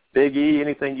put. Big E,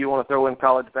 anything you want to throw in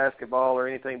college basketball or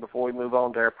anything before we move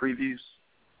on to our previews?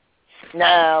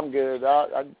 Nah, I'm good.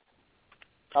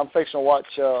 I'm fixing to watch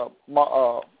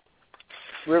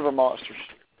River Monsters.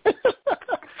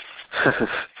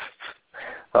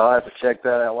 I'll have to check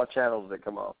that out. What channels does it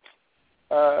come on?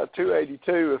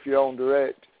 282 if you're on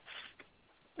direct.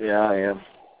 Yeah, I am.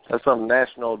 That's some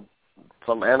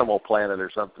Animal Planet or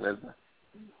something, isn't it?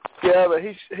 Yeah, but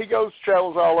he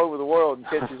travels all over the world and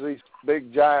catches these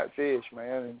big giant fish,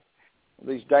 man, and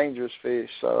these dangerous fish.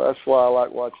 So that's why I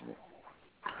like watching it.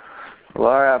 Well,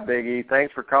 all right, Big E.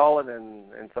 Thanks for calling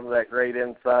and some of that great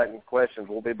insight and questions.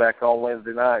 We'll be back on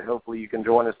Wednesday night. Hopefully you can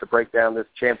join us to break down this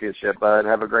championship, bud.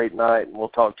 Have a great night, and we'll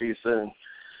talk to you soon.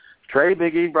 Trey,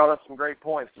 Big E brought up some great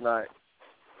points tonight.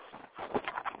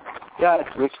 Yeah,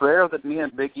 it's rare that me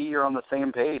and Big E are on the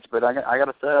same page, but I got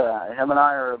to say, him and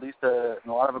I are at least in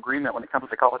a lot of agreement when it comes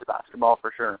to college basketball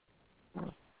for sure.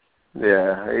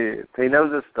 Yeah, he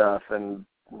knows his stuff, and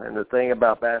the thing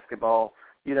about basketball,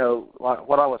 you know, like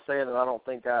what I was saying, and I don't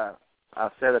think I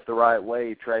said it the right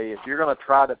way, Trey. If you're going to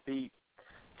try to beat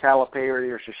Calipari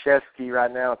or Krzyzewski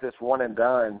right now at this one and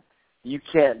done, you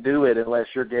can't do it unless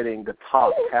you're getting the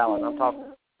top talent. I'm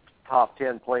talking top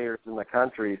 10 players in the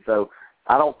country. So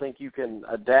I don't think you can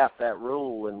adapt that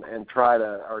rule and try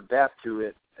to or adapt to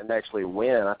it and actually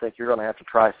win. I think you're going to have to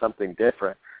try something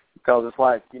different. Because it's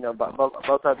like, you know,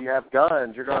 both of you have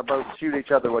guns. You're going to both shoot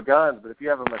each other with guns. But if you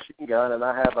have a machine gun and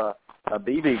I have a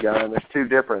BB gun, there's two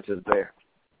differences there.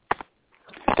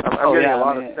 I'm getting a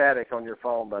lot of static on your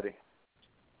phone, buddy.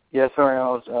 Yeah, sorry, I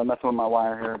was messing with my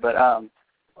wire here. But,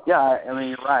 yeah, I mean,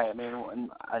 you're right. I mean,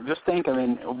 I just think,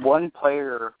 one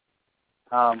player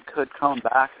could come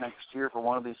back next year for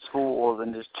one of these schools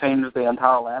and just change the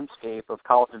entire landscape of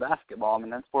college basketball. I mean,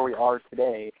 that's where we are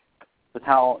today. With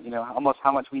how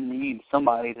much we need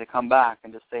somebody to come back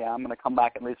and just say, I'm going to come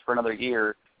back at least for another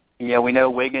year. You know, we know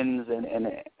Wiggins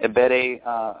and Ebede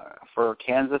for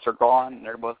Kansas are gone.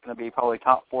 They're both going to be probably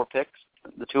top 4 picks.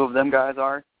 The two of them guys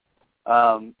are.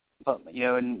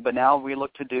 But now we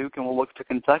look to Duke and we'll look to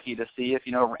Kentucky to see if,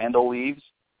 Randall leaves.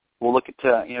 We'll look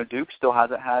at, Duke still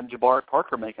hasn't had Jabari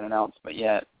Parker make an announcement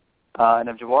yet. And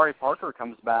if Jabari Parker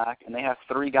comes back and they have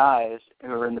 3 guys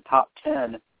who are in the top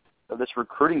 10 of this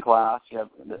recruiting class, you have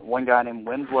one guy named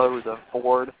Winslow who's a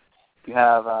forward. You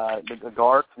have the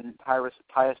guard from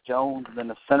Tyus Jones, and then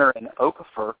the center in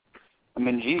Okafor.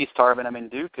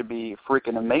 Duke could be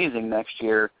freaking amazing next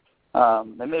year.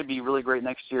 They may be really great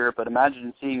next year, but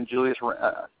imagine seeing Julius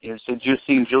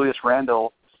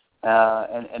Randle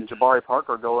and Jabari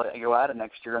Parker go at it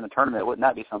next year in the tournament. Wouldn't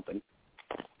that be something?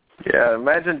 Yeah,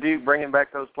 imagine Duke bringing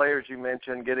back those players you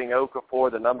mentioned, getting Okafor,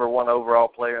 the number 1 overall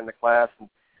player in the class, and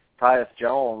Tyus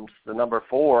Jones, the number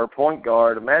 4 point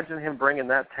guard. Imagine him bringing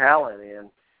that talent in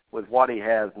with what he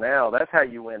has now. That's how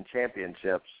you win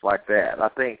championships like that. I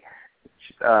think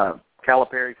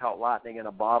Calipari caught lightning in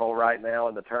a bottle right now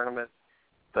in the tournament.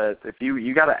 But if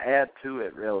you got to add to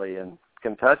it, really. And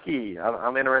Kentucky,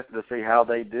 I'm interested to see how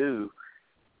they do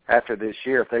after this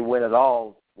year. If they win it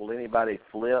all, will anybody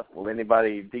flip? Will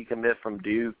anybody decommit from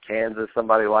Duke, Kansas,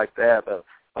 somebody like that? But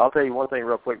I'll tell you one thing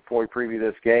real quick before we preview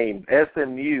this game.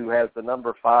 SMU has the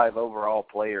number 5 overall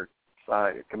player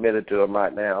committed to him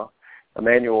right now.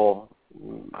 Emmanuel,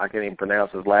 I can't even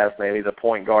pronounce his last name. He's a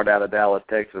point guard out of Dallas,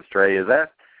 Texas. Trey, is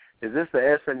this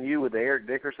the SMU with the Eric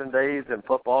Dickerson days in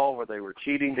football where they were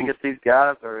cheating to get these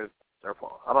guys, or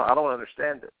I don't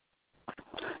understand it.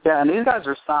 Yeah, and these guys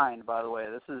are signed, by the way.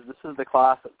 This is the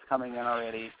class that's coming in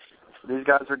already. These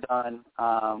guys are done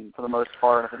for the most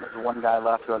part. I think there's one guy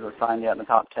left who hasn't signed yet in the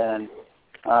top 10.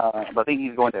 But I think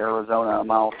he's going to Arizona,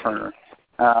 Miles Turner.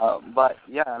 But,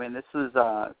 yeah, this is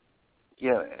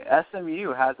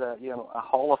SMU has a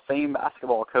Hall of Fame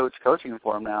basketball coach coaching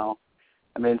for him now.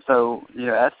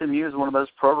 SMU is one of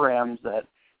those programs that,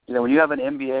 when you have an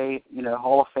NBA,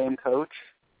 Hall of Fame coach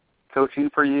coaching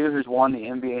for you who's won the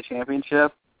NBA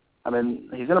championship, he's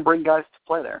going to bring guys to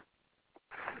play there.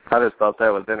 I just thought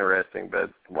that was interesting, but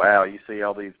wow, you see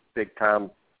all these big-time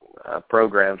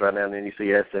programs right now, and then you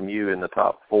see SMU in the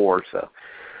top 4. So,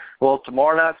 well,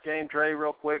 tomorrow night's game, Trey,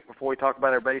 real quick, before we talk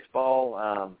about our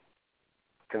baseball,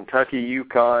 Kentucky,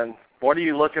 UConn. What are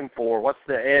you looking for? What's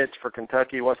the edge for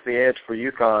Kentucky? What's the edge for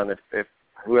UConn if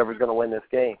whoever's going to win this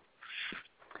game?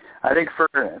 I think for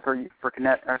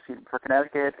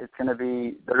Connecticut, it's going to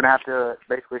be they're going to have to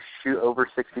basically shoot over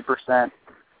 60%.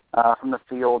 From the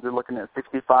field, you're looking at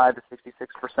 65 to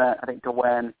 66%, I think, to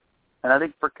win. And I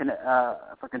think for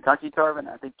Kentucky, Tarvin,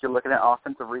 I think you're looking at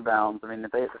offensive rebounds.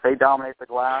 If they dominate the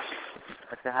glass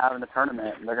like they have in the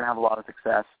tournament, they're going to have a lot of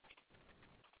success.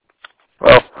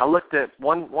 Well, I looked at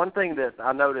one thing that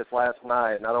I noticed last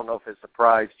night, and I don't know if it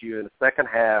surprised you. In the second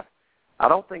half, I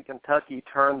don't think Kentucky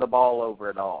turned the ball over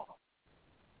at all.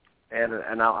 And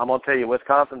I'm going to tell you,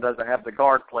 Wisconsin doesn't have the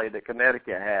guard play that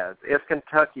Connecticut has. If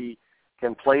Kentucky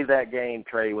can play that game,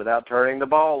 Trey, without turning the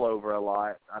ball over a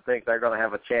lot, I think they're going to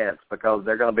have a chance because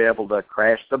they're going to be able to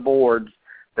crash the boards.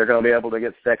 They're going to be able to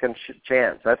get second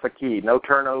chance. That's the key. No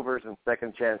turnovers and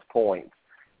second chance points.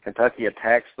 Kentucky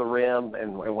attacks the rim,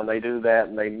 and when they do that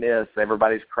and they miss,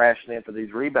 everybody's crashing in for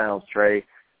these rebounds, Trey.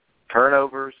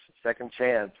 Turnovers, second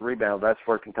chance, rebounds, that's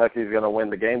where Kentucky's going to win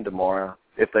the game tomorrow.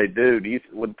 If they do,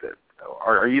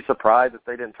 are you surprised that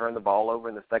they didn't turn the ball over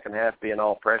in the second half being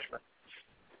all freshmen?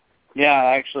 Yeah,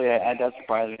 actually, that does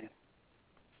surprise me.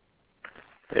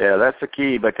 Yeah, that's the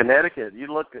key. But Connecticut,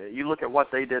 you look at what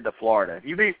they did to Florida. If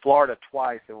you beat Florida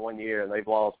twice in 1 year and they've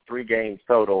lost 3 games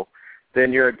total,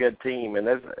 then you're a good team. And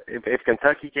if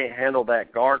Kentucky can't handle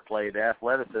that guard play, the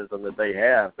athleticism that they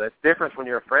have, that's different when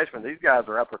you're a freshman. These guys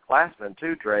are upperclassmen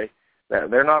too, Trey.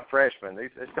 They're not freshmen.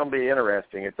 It's going to be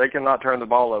interesting. If they cannot turn the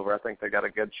ball over, I think they got a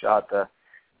good shot to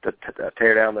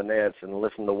tear down the nets and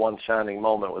listen to One Shining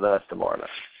Moment with us tomorrow night.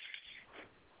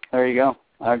 There you go.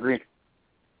 I agree.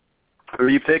 Who are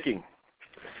you picking?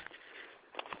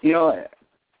 You know,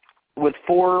 with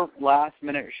 4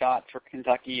 last-minute shots for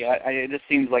Kentucky, it just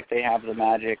seems like they have the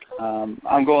magic.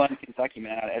 I'm going Kentucky,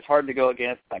 man. It's hard to go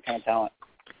against that kind of talent.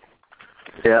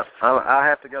 Yeah, I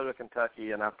have to go to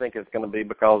Kentucky, and I think it's going to be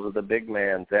because of the big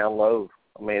man down low.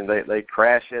 I mean, they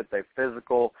crash it. They're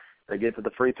physical. They get to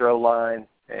the free throw line.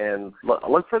 And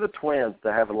look for the Twins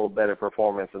to have a little better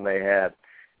performance than they had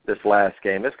this last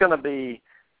game. It could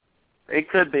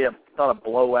be not a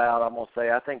blowout, I'm going to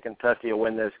say. I think Kentucky will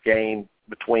win this game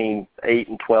between 8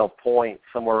 and 12 points,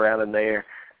 somewhere around in there.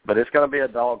 But it's going to be a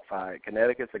dogfight.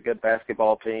 Connecticut's a good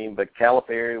basketball team, but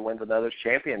Calipari wins another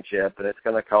championship, and it's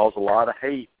going to cause a lot of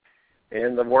hate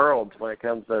in the world when it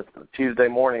comes to Tuesday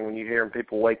morning when you hear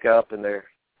people wake up and their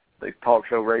talk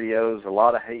show radios, a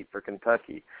lot of hate for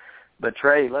Kentucky. But,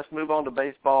 Trey, let's move on to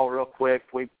baseball real quick.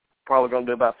 We're probably going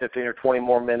to do about 15 or 20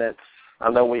 more minutes.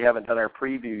 I know we haven't done our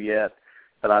preview yet,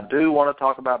 but I do want to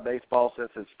talk about baseball since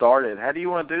it started. How do you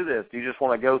want to do this? Do you just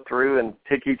want to go through and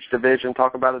pick each division,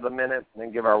 talk about it a minute, and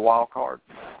then give our wild card?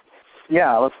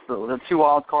 Yeah, let's the 2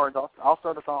 wild cards. I'll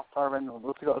start us off, Tarvin.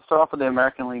 Let's start off with the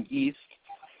American League East.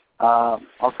 I'll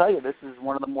tell you, this is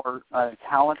one of the more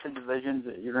talented divisions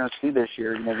that you're going to see this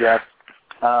year. You know, you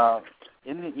have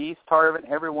in the East, Tarvin,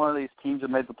 every one of these teams have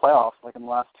made the playoffs, like in the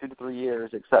last 2 to 3 years,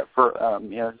 except for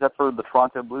the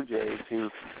Toronto Blue Jays, who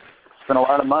spent a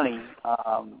lot of money.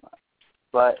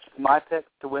 But my pick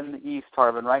to win the East,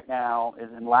 Tarvin, right now is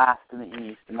in last in the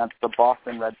East, and that's the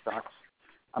Boston Red Sox.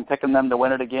 I'm picking them to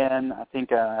win it again. I think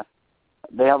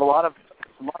they have a lot of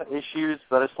issues,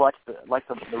 but it's like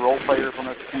the role players on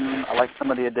this team. I like some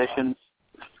of the additions.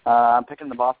 I'm picking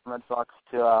the Boston Red Sox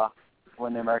to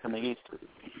win the American League East.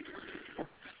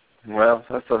 Well,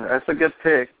 that's a good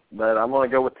pick, but I'm going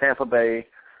to go with Tampa Bay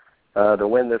to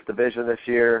win this division this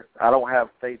year. I don't have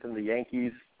faith in the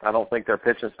Yankees. I don't think their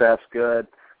pitching staff's good.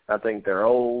 I think they're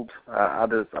old.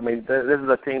 This is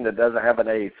a team that doesn't have an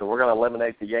ace, so we're going to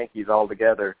eliminate the Yankees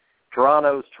altogether.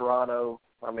 Toronto's Toronto.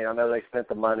 I mean, I know they spent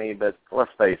the money, but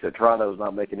let's face it, Toronto's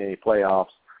not making any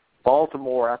playoffs.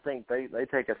 Baltimore, I think they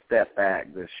take a step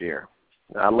back this year.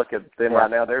 I look at them right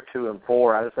now; they're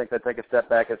 2-4. I just think they take a step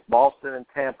back. It's Boston and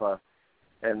Tampa,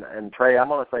 and Trey. I'm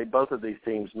going to say both of these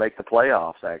teams make the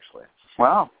playoffs. Actually.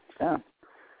 Wow. Yeah.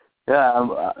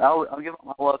 I'll give up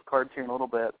my wild cards here in a little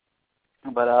bit,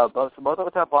 but both of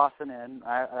us have Boston in.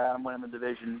 I'm winning the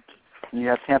division, and you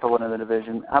have Tampa winning the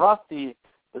division. How about the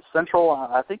Central?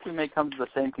 I think we may come to the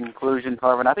same conclusion,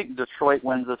 Tarvin. I think Detroit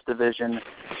wins this division.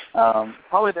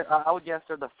 Probably, I would guess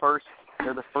they're the first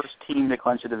team to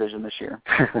clinch a division this year.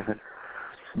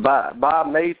 by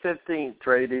May 15th,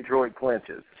 Trey, Detroit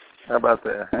clinches. How about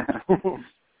that?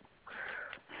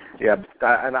 Yeah,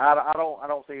 and I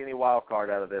don't see any wild card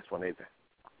out of this one either.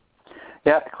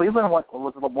 Yeah, Cleveland was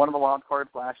one of the wild cards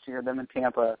last year. Them in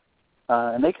Tampa,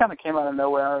 and they kind of came out of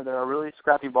nowhere. They're a really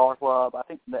scrappy ball club. I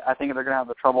think they're going to have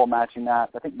the trouble matching that.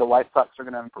 I think the White Sox are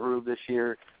going to improve this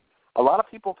year. A lot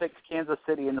of people picked Kansas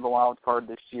City into the wild card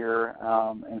this year,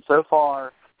 and so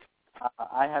far,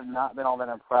 I have not been all that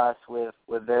impressed with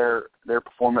their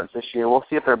performance this year. We'll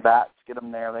see if their bats get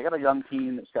them there. They got a young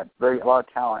team that's got a lot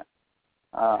of talent.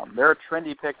 They're a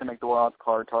trendy pick to make the wild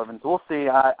card, Tarvin. So we'll see.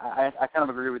 I kind of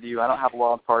agree with you. I don't have a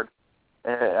wild card.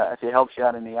 If it helps you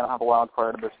out any, I don't have a wild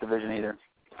card of this division either.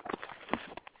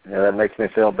 Yeah, that makes me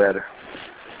feel better.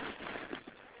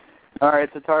 All right,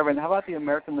 so Tarvin, how about the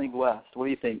American League West? What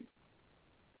do you think?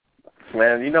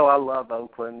 Man, I love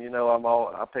Oakland.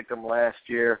 I picked them last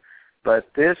year, but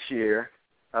this year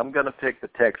I'm going to pick the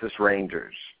Texas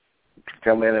Rangers to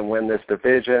come in and win this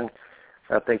division.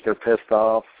 I think they're pissed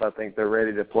off. I think they're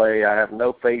ready to play. I have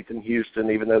no faith in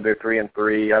Houston, even though they're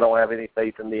 3-3. I don't have any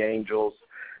faith in the Angels.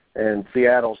 And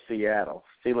Seattle's Seattle.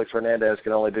 Felix Hernandez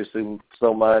can only do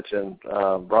so much, and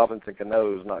Robinson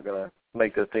Cano is not going to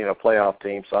make this team a playoff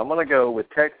team. So I'm going to go with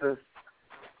Texas.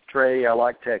 Trey, I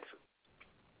like Texas.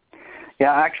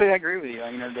 Yeah, actually, I agree with you.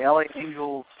 You know, the LA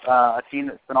Angels, a team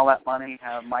that spent all that money,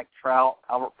 have Mike Trout,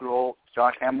 Albert Pujols,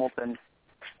 Josh Hamilton.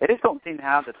 They just don't seem to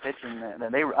have the pitching.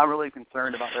 I'm really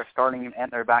concerned about their starting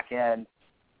and their back end.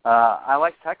 I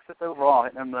like Texas overall.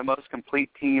 They're the most complete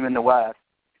team in the West.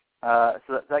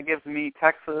 So that gives me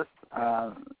Texas,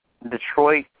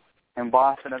 Detroit, and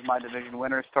Boston as my division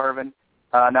winners, Tarvin.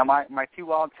 Now, my two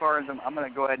wild cards, I'm going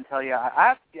to go ahead and tell you, I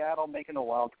have Seattle making a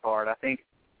wild card. I think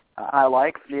I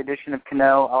like the addition of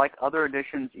Cano. I like other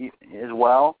additions as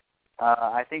well.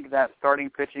 I think that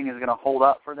starting pitching is going to hold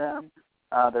up for them.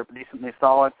 They're decently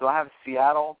solid. So I have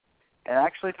Seattle. And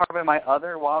actually, Tarvin, my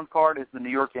other wild card is the New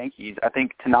York Yankees. I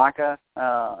think Tanaka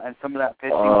and some of that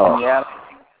pitching in Seattle,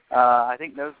 I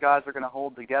think those guys are going to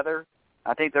hold together.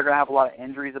 I think they're going to have a lot of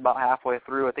injuries about halfway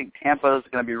through. I think Tampa is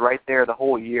going to be right there the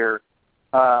whole year.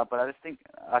 But I think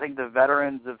the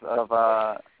veterans of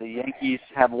the Yankees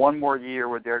have one more year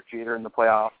with Derek Jeter in the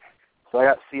playoffs. So I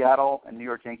got Seattle and New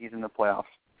York Yankees in the playoffs.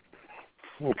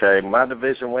 Okay, my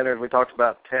division winners, we talked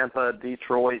about Tampa,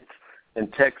 Detroit,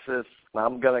 and Texas.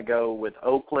 I'm going to go with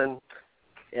Oakland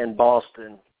and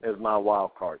Boston as my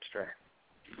wild card, Trey.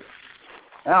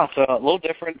 Now, so a little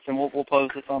different, and we'll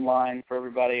post this online for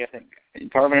everybody. I think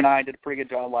Tarvin and I did a pretty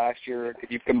good job last year, if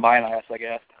you combine us, I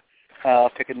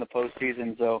guess, picking the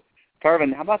postseason. So,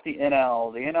 Tarvin, how about the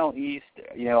NL? The NL East,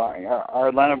 you know, our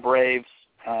Atlanta Braves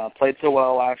played so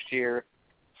well last year.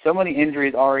 So many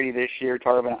injuries already this year,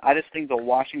 Tarvin. I just think the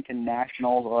Washington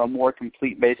Nationals are a more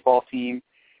complete baseball team,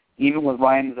 even with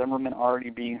Ryan Zimmerman already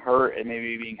being hurt and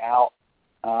maybe being out.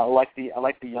 I like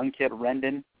the young kid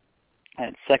Rendon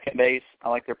at second base. I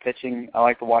like their pitching. I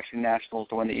like the Washington Nationals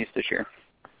to win the East this year.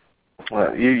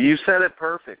 Well, you said it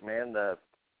perfect, man. The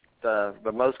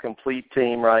most complete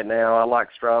team right now. I like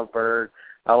Strasburg.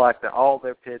 I like all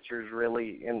their pitchers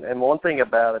really. And one thing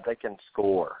about it, they can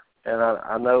score. And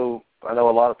I know a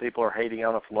lot of people are hating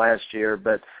on it from last year,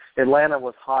 but Atlanta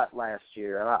was hot last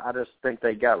year, and I just think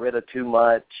they got rid of too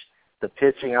much. The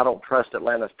pitching, I don't trust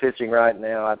Atlanta's pitching right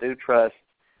now. I do trust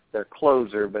their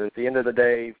closer, but at the end of the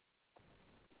day,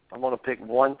 I'm going to pick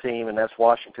one team, and that's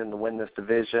Washington to win this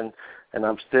division, and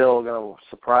I'm still going to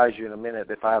surprise you in a minute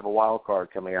if I have a wild card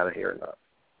coming out of here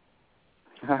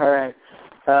or not. All right.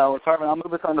 Well, Tarvin, I'll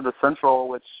move us on to the Central,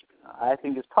 which I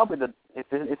think is probably if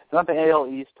it's not the AL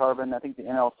East, Tarvin, I think the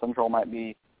NL Central might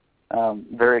be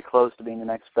very close to being the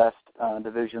next best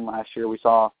division. Last year we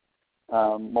saw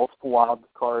multiple wild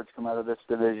cards come out of this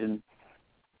division.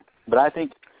 But I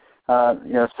think,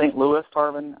 St. Louis,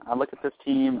 Tarvin, I look at this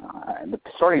team, the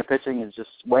starting pitching is just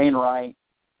Wainwright,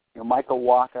 Michael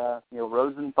Wacha,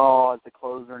 Rosenthal as the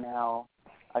closer now.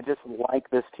 I just like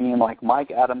this team. Like Mike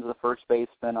Adams, the first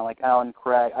baseman. I like Alan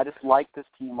Craig. I just like this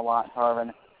team a lot,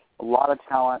 Tarvin. A lot of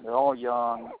talent. They're all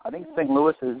young. I think St.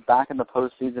 Louis is back in the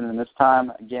postseason, and this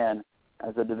time, again,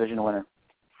 as a division winner.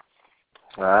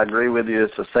 I agree with you.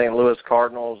 It's the St. Louis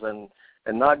Cardinals, and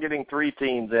not getting three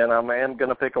teams in. I am going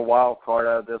to pick a wild card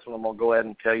out of this one. I'm going to go ahead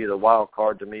and tell you the wild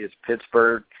card to me is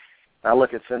Pittsburgh. I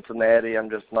look at Cincinnati. I'm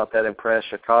just not that impressed.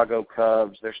 Chicago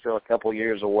Cubs, they're still a couple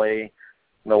years away.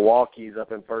 Milwaukee's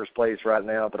up in first place right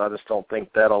now, but I just don't think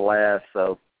that'll last.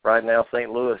 So right now,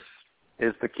 St. Louis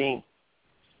is the king.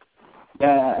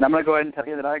 Yeah, and I'm going to go ahead and tell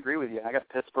you that I agree with you. I got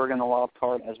Pittsburgh in the wild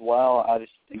card as well.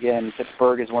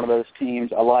 Pittsburgh is one of those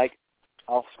teams. I like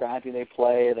how scrappy they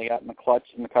play. They got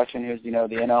McCutchen, who's, the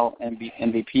NL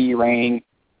MVP reigning.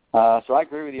 So I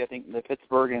agree with you. I think that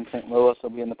Pittsburgh and St. Louis will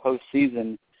be in the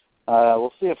postseason.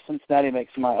 We'll see if Cincinnati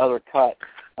makes my other cut.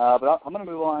 But I'm going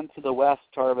to move on to the West,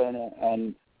 Tarvin,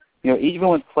 and even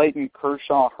with Clayton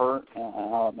Kershaw hurt,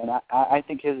 and I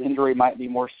think his injury might be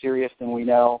more serious than we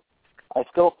know, I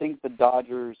still think the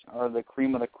Dodgers are the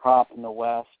cream of the crop in the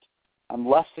West. I'm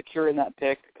less secure in that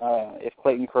pick if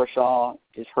Clayton Kershaw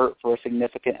is hurt for a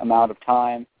significant amount of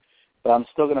time, but I'm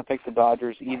still going to pick the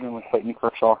Dodgers even with Clayton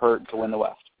Kershaw hurt to win the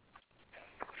West.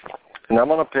 And I'm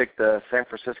going to pick the San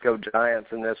Francisco Giants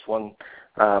in this one.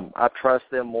 I trust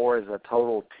them more as a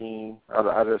total team.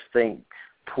 I just think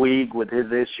Puig, with his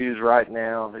issues right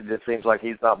now, it just seems like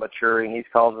he's not maturing. He's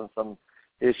causing some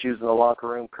issues in the locker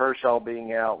room. Kershaw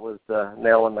being out was the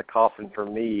nail in the coffin for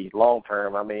me long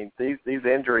term. I mean, these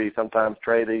injuries sometimes,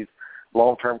 Trey, these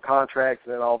long-term contracts,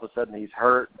 and then all of a sudden he's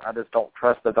hurt. I just don't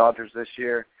trust the Dodgers this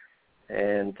year.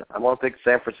 And I'm going to pick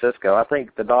San Francisco. I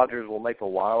think the Dodgers will make a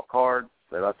wild card,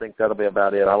 But I think that'll be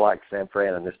about it. I like San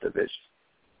Fran in this division.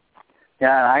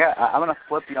 Yeah, and I'm going to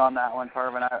flip you on that one,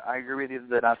 Tarvin. I agree with you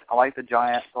that I like the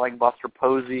Giants. I like Buster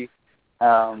Posey,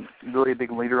 really a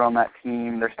big leader on that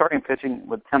team. They're starting pitching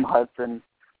with Tim Hudson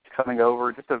coming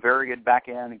over, just a very good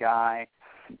back-end guy.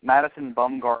 Madison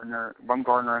Bumgarner,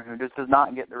 who just does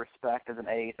not get the respect as an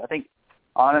ace. I think,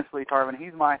 honestly, Tarvin,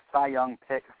 he's my Cy Young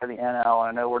pick for the NL.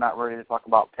 And I know we're not ready to talk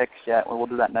about picks yet. We'll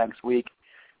do that next week.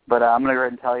 But I'm going to go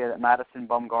ahead and tell you that Madison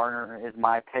Bumgarner is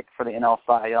my pick for the NL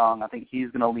Cy Young. I think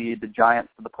he's going to lead the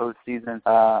Giants to the postseason.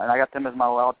 And I got them as my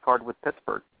wild card with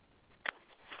Pittsburgh.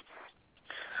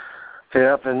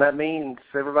 Yep, and that means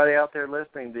everybody out there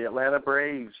listening, the Atlanta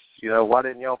Braves, why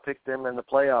didn't y'all pick them in the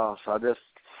playoffs?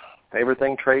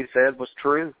 Everything Trey said was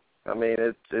true. I mean,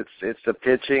 it's the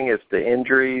pitching, it's the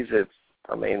injuries,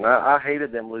 I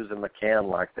hated them losing McCann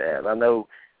like that. I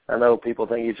know people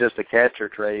think he's just a catcher,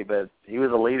 Trey, but he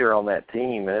was a leader on that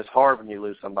team, and it's hard when you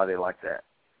lose somebody like that.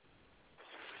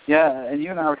 Yeah, and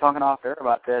you and I were talking off air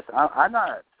about this. I'm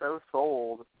not so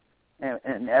sold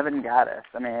in Evan Gattis.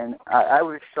 I mean, I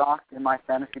was shocked in my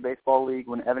fantasy baseball league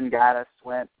when Evan Gattis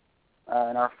went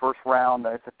in our first round.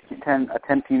 It's a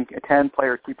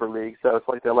 10-player keeper league, so it's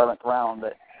like the 11th round.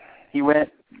 But he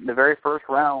went the very first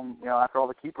round, after all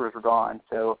the keepers were gone.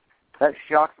 So that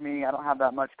shocked me. I don't have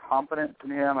that much confidence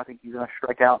in him. I think he's going to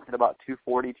strike out and hit about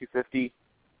 240, 250.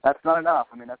 That's not enough.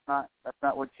 I mean, that's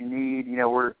not what you need.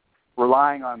 We're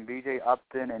relying on B.J.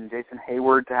 Upton and Jason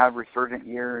Hayward to have resurgent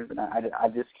years, and I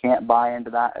just can't buy into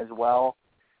that as well.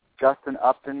 Justin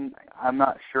Upton, I'm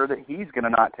not sure that he's going to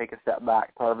not take a step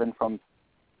back, Tarvin, from,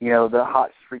 the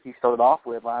hot streak he started off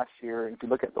with last year. If you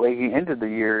look at the way he ended the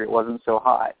year, it wasn't so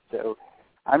hot. So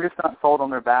I'm just not sold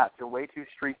on their bats. They're way too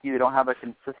streaky. They don't have a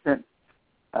consistent,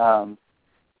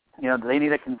 they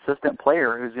need a consistent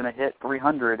player who's going to hit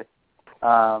 300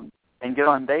 and get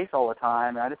on base all the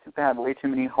time. And I just think they have way too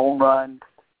many home run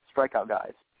strikeout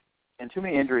guys and too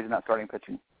many injuries in that starting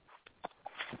pitching.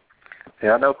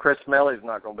 Yeah, I know Chris Melly's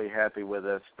not going to be happy with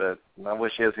us, but I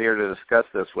wish he was here to discuss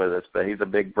this with us, but he's a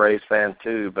big Braves fan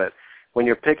too. But when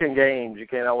you're picking games, you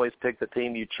can't always pick the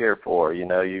team you cheer for, you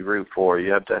root for.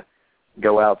 You have to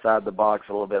go outside the box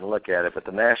a little bit and look at it. But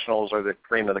the Nationals are the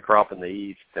cream of the crop in the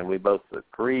East, and we both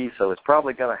agree, so it's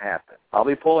probably going to happen. I'll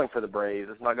be pulling for the Braves.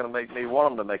 It's not going to make me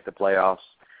want them to make the playoffs.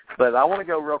 But I want to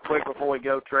go real quick before we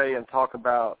go, Trey, and talk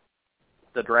about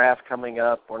the draft coming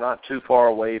up. We're not too far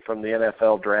away from the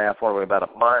NFL draft. What are we, about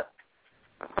a month?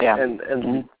 Yeah. And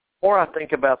the more I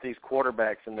think about these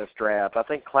quarterbacks in this draft, I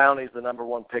think Clowney's the number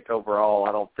one pick overall.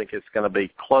 I don't think it's going to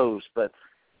be close, but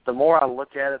the more I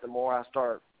look at it, the more I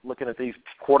start looking at these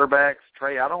quarterbacks.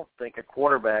 Trey, I don't think a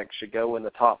quarterback should go in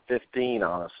the top 15,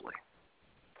 honestly.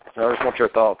 So I just want your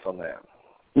thoughts on that.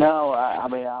 No,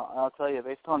 I'll tell you,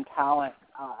 based on talent,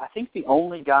 I think the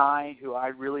only guy who I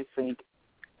really think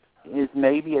is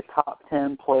maybe a top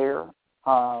 10 player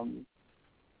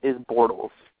is Bortles.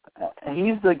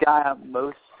 He's the guy I'm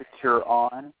most secure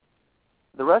on.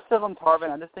 The rest of them,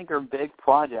 Tarvin, I just think are big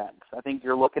projects. I think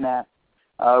you're looking at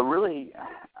really,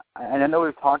 and I know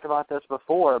we've talked about this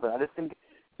before, but I just think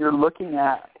you're looking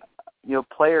at,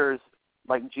 players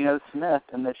like Geno Smith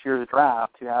in this year's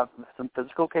draft who have some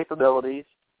physical capabilities,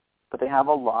 but they have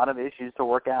a lot of issues to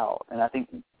work out. And I think,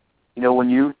 when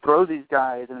you throw these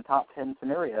guys in a top 10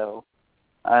 scenario,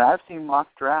 and I've seen mock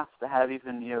drafts that have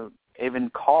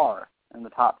even Carr in the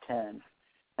top 10.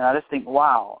 And I just think,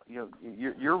 wow,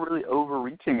 you're really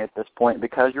overreaching at this point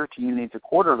because your team needs a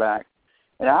quarterback.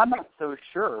 And I'm not so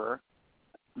sure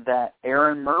that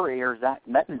Aaron Murray or Zach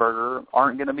Mettenberger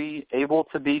aren't going to be able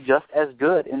to be just as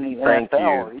good in the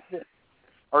NFL.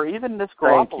 Or even this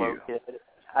Garoppolo kid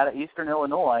out of Eastern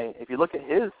Illinois. If you look at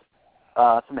his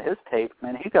some of his tape,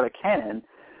 man, he's got a cannon.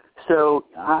 So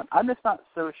I'm just not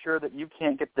so sure that you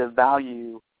can't get the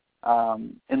value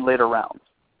in later rounds.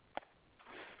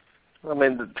 I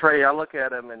mean, Trey, I look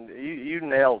at him, and you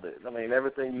nailed it. I mean,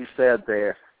 everything you said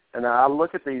there. And I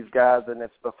look at these guys, and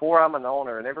it's before I'm an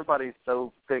owner, and everybody's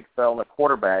so fixed on the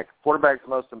quarterback. Quarterback's the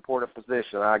most important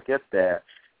position. I get that.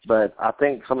 But I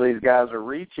think some of these guys are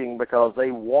reaching because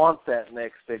they want that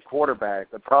next big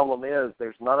quarterback. The problem is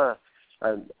there's not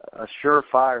a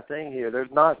surefire thing here. There's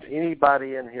not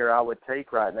anybody in here I would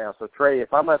take right now. So, Trey,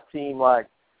 if I'm a team like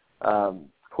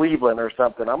Cleveland or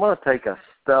something, I'm going to take a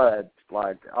stud,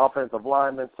 like offensive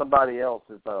lineman, somebody else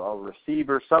is a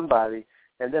receiver, somebody,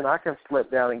 and then I can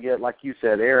slip down and get, like you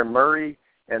said, Aaron Murray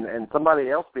and somebody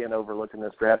else being overlooked in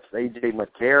this draft is A.J.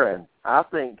 McCarron. I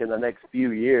think in the next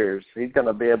few years he's going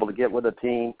to be able to get with a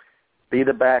team, be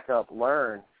the backup,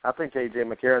 learn. I think A.J.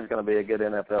 McCarron is going to be a good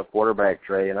NFL quarterback,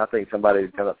 Trey, and I think somebody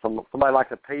like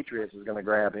the Patriots is going to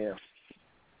grab him.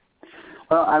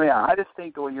 Well, I mean, I just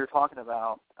think what you're talking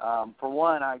about, for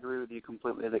one, I agree with you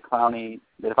completely that Clowney,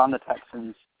 that if I'm the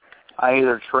Texans, I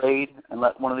either trade and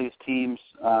let one of these teams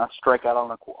strike out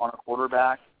on a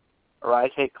quarterback, or I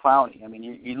take Clowney. I mean,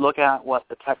 you look at what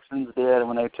the Texans did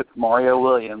when they took Mario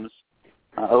Williams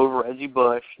over Reggie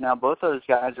Bush. Now, both of those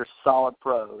guys are solid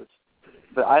pros,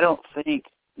 but I don't think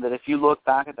that if you look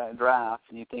back at that draft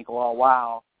and you think, well,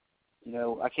 wow, you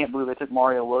know, I can't believe they took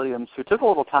Mario Williams, who took a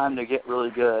little time to get really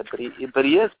good, but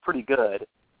he is pretty good.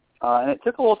 And it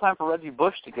took a little time for Reggie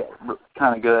Bush to get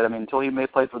kind of good. I mean, until he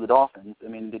played for the Dolphins. I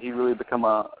mean, did he really become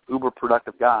a uber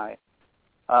productive guy?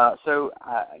 So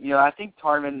you know, I think,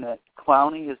 Tarvin, that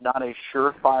Clowney is not a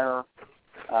surefire.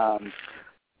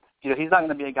 You know, he's not going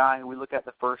to be a guy who we look at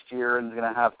the first year and is going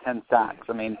to have 10 sacks.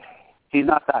 I mean, he's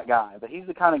not that guy, but he's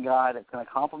the kind of guy that's going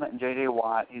to complement J.J.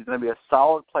 Watt. He's going to be a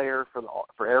solid player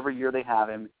for every year they have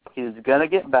him. He's going to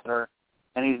get better,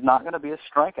 and he's not going to be a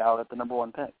strikeout at the number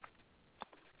 1 pick.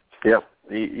 Yep.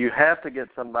 You have to get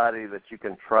somebody that you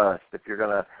can trust if you're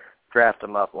going to draft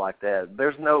them up like that.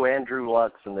 There's no Andrew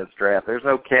Lutz in this draft. There's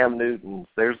no Cam Newtons.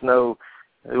 There's no,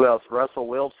 who else, Russell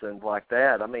Wilson like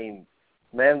that. I mean,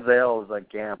 Manziel is a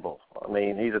gamble. I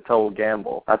mean, he's a total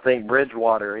gamble. I think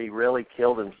Bridgewater, he really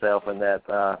killed himself in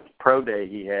that pro day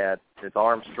he had, his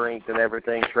arm strength and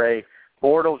everything. Trey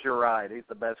Bortles, you're right. He's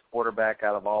the best quarterback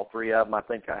out of all three of them. I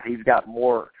think he's got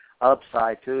more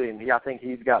upside to him. I think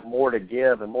he's got more to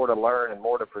give and more to learn and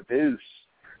more to produce.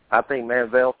 I think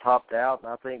Manziel topped out,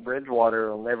 and I think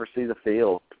Bridgewater will never see the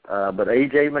field. But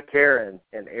A.J. McCarron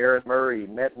and Aaron Murray,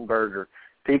 Mettenberger,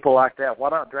 people like that, why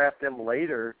not draft them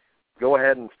later? Go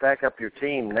ahead and stack up your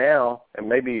team now and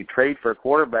maybe trade for a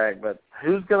quarterback. But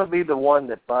who's going to be the one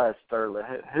that busts early?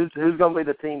 Who's going to be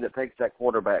the team that takes that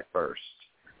quarterback first?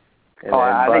 And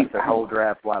I think the whole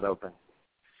draft wide open.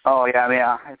 Oh, yeah, I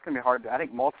mean, it's going to be hard. I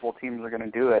think multiple teams are going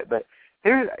to do it. But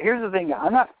here's the thing.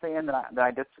 I'm not saying that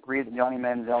I disagree that Johnny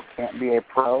Manziel can't be a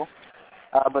pro,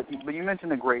 but you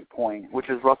mentioned a great point, which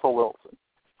is Russell Wilson.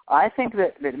 I think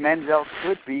that Manziel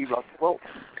could be Russell Wilson.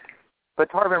 But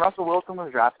Tarvin, Russell Wilson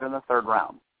was drafted in the 3rd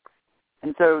round.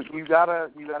 And so you gotta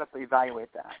evaluate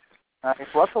that. If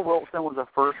Russell Wilson was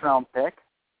a 1st-round pick,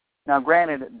 now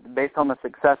granted, based on the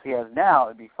success he has now,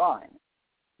 it'd be fine.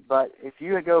 But if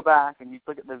you go back and you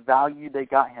look at the value they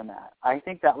got him at, I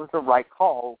think that was the right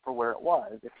call for where it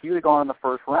was. If he had gone in the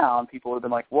 1st round, people would have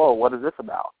been like, whoa, what is this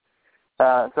about?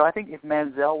 So I think if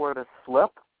Manziel were to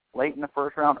slip late in the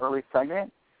 1st round, early 2nd,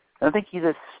 I think he's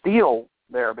a steal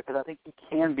there because I think he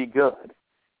can be good.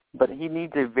 But he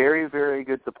needs a very, very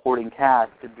good supporting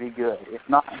cast to be good. If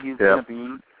not, he's going to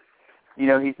be,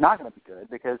 he's not going to be good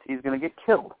because he's going to get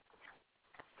killed.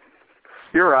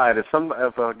 You're right. If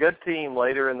a good team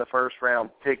later in the 1st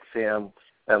round picks him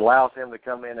and allows him to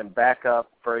come in and back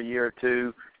up for a year or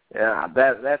two,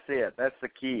 that's it. That's the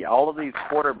key. All of these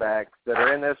quarterbacks that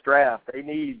are in this draft, they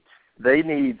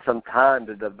need some time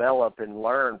to develop and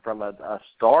learn from a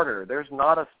starter. There's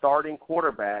not a starting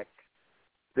quarterback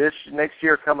this next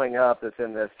year coming up that's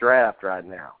in this draft right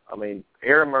now. I mean,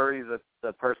 Aaron Murray's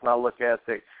the person I look at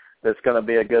that's going to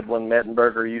be a good one.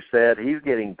 Mettenberger, you said, he's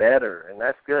getting better, and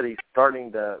that's good. He's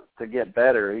starting to get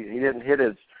better. He didn't hit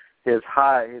his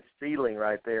ceiling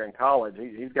right there in college.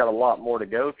 He's got a lot more to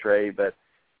go, Trey, but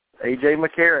A.J.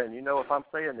 McCarron, if I'm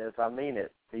saying this, I mean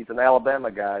it. He's an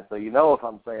Alabama guy, so if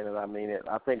I'm saying it, I mean it.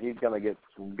 I think he's going to get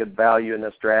some good value in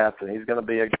this draft, and he's going to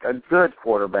be a good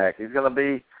quarterback. He's going to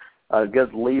be a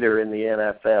good leader in the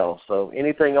NFL. So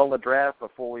anything on the draft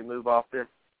before we move off this?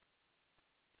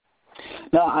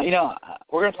 No,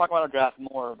 we're going to talk about our draft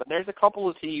more, but there's a couple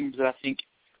of teams that I think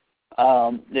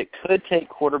that could take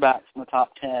quarterbacks in the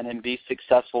top 10 and be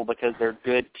successful because they're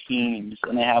good teams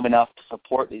and they have enough to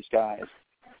support these guys.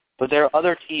 But there are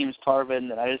other teams, Tarvin,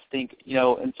 that I just think,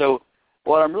 and so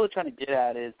what I'm really trying to get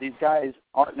at is these guys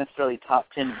aren't necessarily top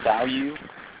 10 value,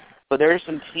 but there are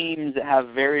some teams that have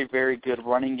very, very good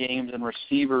running games and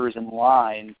receivers and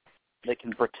lines that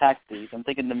can protect these. I'm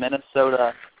thinking the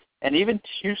Minnesota and even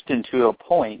Houston to a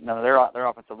point. Now, their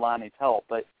offensive line needs help,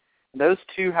 but those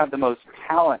two have the most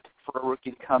talent for a rookie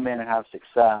to come in and have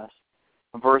success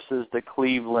versus the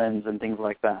Clevelands and things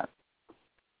like that.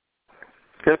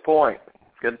 Good point.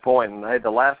 Good point. And, hey, the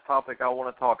last topic I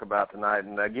want to talk about tonight,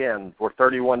 and, again, we're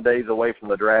 31 days away from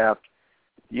the draft.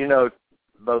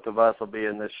 Both of us will be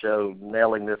in this show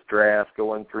nailing this draft,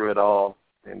 going through it all,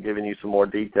 and giving you some more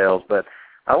details. But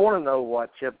I want to know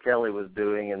what Chip Kelly was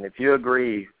doing, and if you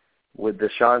agree with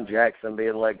Deshaun Jackson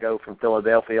being let go from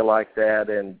Philadelphia like that,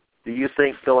 and do you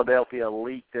think Philadelphia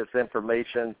leaked this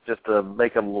information just to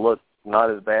make them look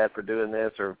not as bad for doing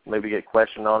this or maybe get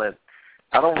questioned on it?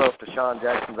 I don't know if Deshaun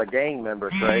Jackson's a gang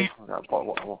member, Trey.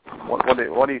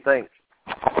 What do you think?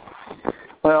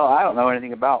 Well, I don't know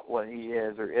anything about what he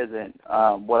is or isn't.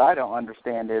 What I don't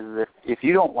understand is if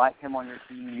you don't like him on your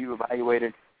team, you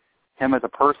evaluated him as a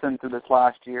person through this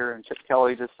last year, and Chip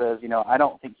Kelly just says, I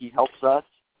don't think he helps us.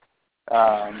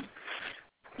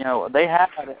 They had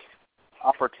an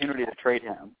opportunity to trade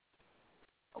him.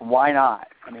 Why not?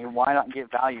 Why not get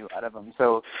value out of him?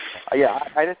 So,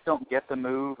 I just don't get the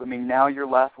move. Now you're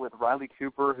left with Riley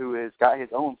Cooper, who has got his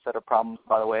own set of problems,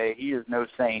 by the way. He is no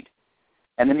saint.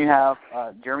 And then you have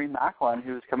Jeremy Maclin,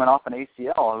 who's coming off an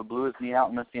ACL, who blew his knee out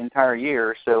and missed the entire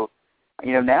year. So,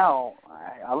 now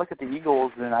I look at the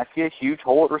Eagles and I see a huge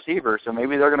hole at receiver. So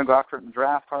maybe they're going to go after it in the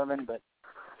draft, Harmon. But,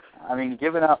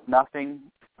 giving up nothing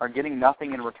or getting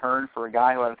nothing in return for a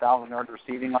guy who had 1,000 yards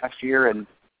receiving last year and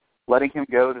letting him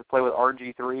go to play with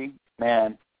RG3,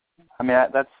 man,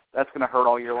 that's going to hurt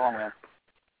all year long, man.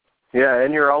 Yeah,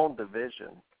 in your own division.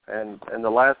 And the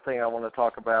last thing I want to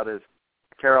talk about is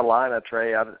Carolina,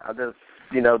 Trey. I just,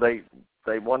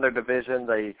 they won their division.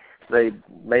 They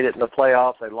made it in the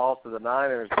playoffs. They lost to the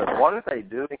Niners. But what are they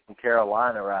doing in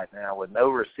Carolina right now with no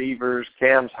receivers?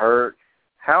 Cam's hurt.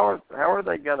 How are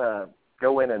they going to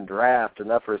go in and draft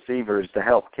enough receivers to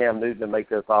help Cam Newton and make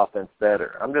this offense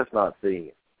better? I'm just not seeing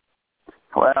it.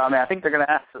 Well, I think they're going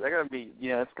to be,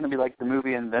 it's going to be like the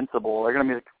movie Invincible. They're going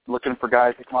to be looking for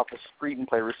guys to come off the street and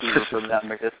play receiver for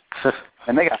them.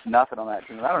 And they got nothing on that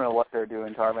team. I don't know what they're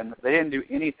doing, Tarvin. They didn't do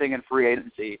anything in free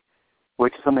agency,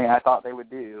 which is something I thought they would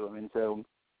do.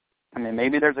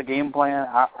 Maybe there's a game plan.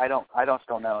 I just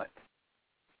don't know it.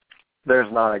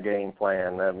 There's not a game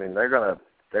plan. They're going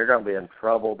to be in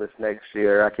trouble this next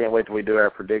year. I can't wait till we do our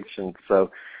predictions.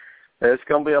 So it's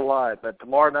going to be a lot. But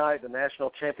tomorrow night, the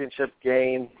national championship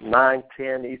game,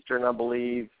 9:10 Eastern, I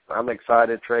believe. I'm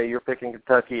excited, Trey. You're picking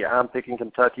Kentucky. I'm picking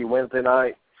Kentucky. Wednesday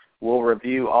night, we'll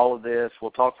review all of this. We'll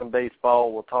talk some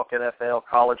baseball. We'll talk NFL,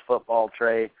 college football,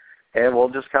 Trey. And we'll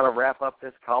just kind of wrap up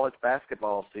this college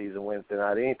basketball season Wednesday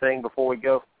night. Anything before we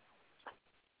go?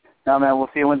 No, man. We'll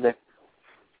see you Wednesday.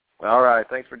 All right.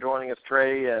 Thanks for joining us,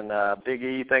 Trey. And Big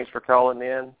E, thanks for calling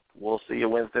in. We'll see you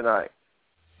Wednesday night.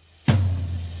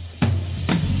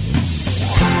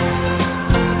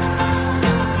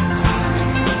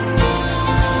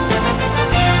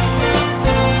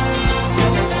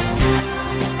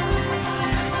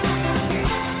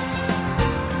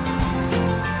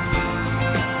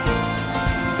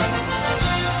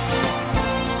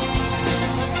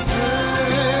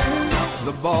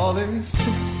 Ball is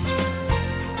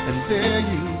and there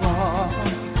you are.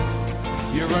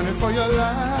 You're running for your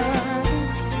life.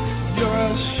 You're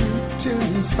a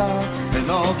shooting star.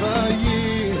 And all the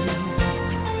years,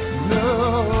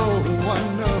 no one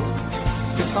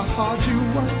knows just how hard you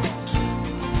worked.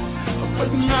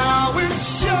 But now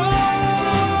it's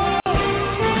yours.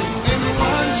 In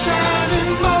one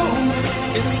shining moment,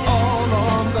 it's all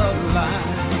on the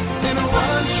line. In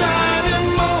one shining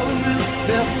moment,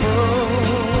 they're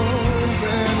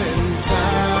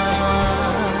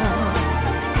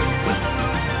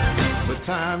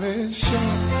time is short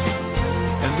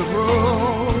and the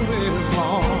road is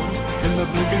long. In the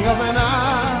blinking of an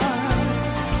eye,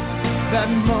 that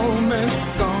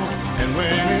moment's gone. And when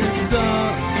it's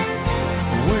done,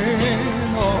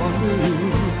 win or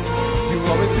lose, you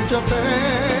always did your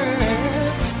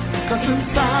best. 'Cause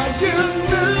inside you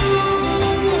knew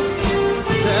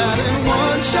that in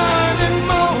one shining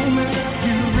moment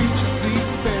you reached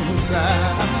deep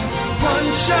inside. One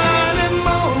shining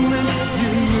moment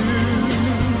you knew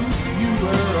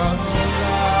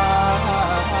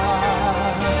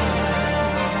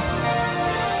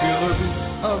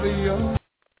of your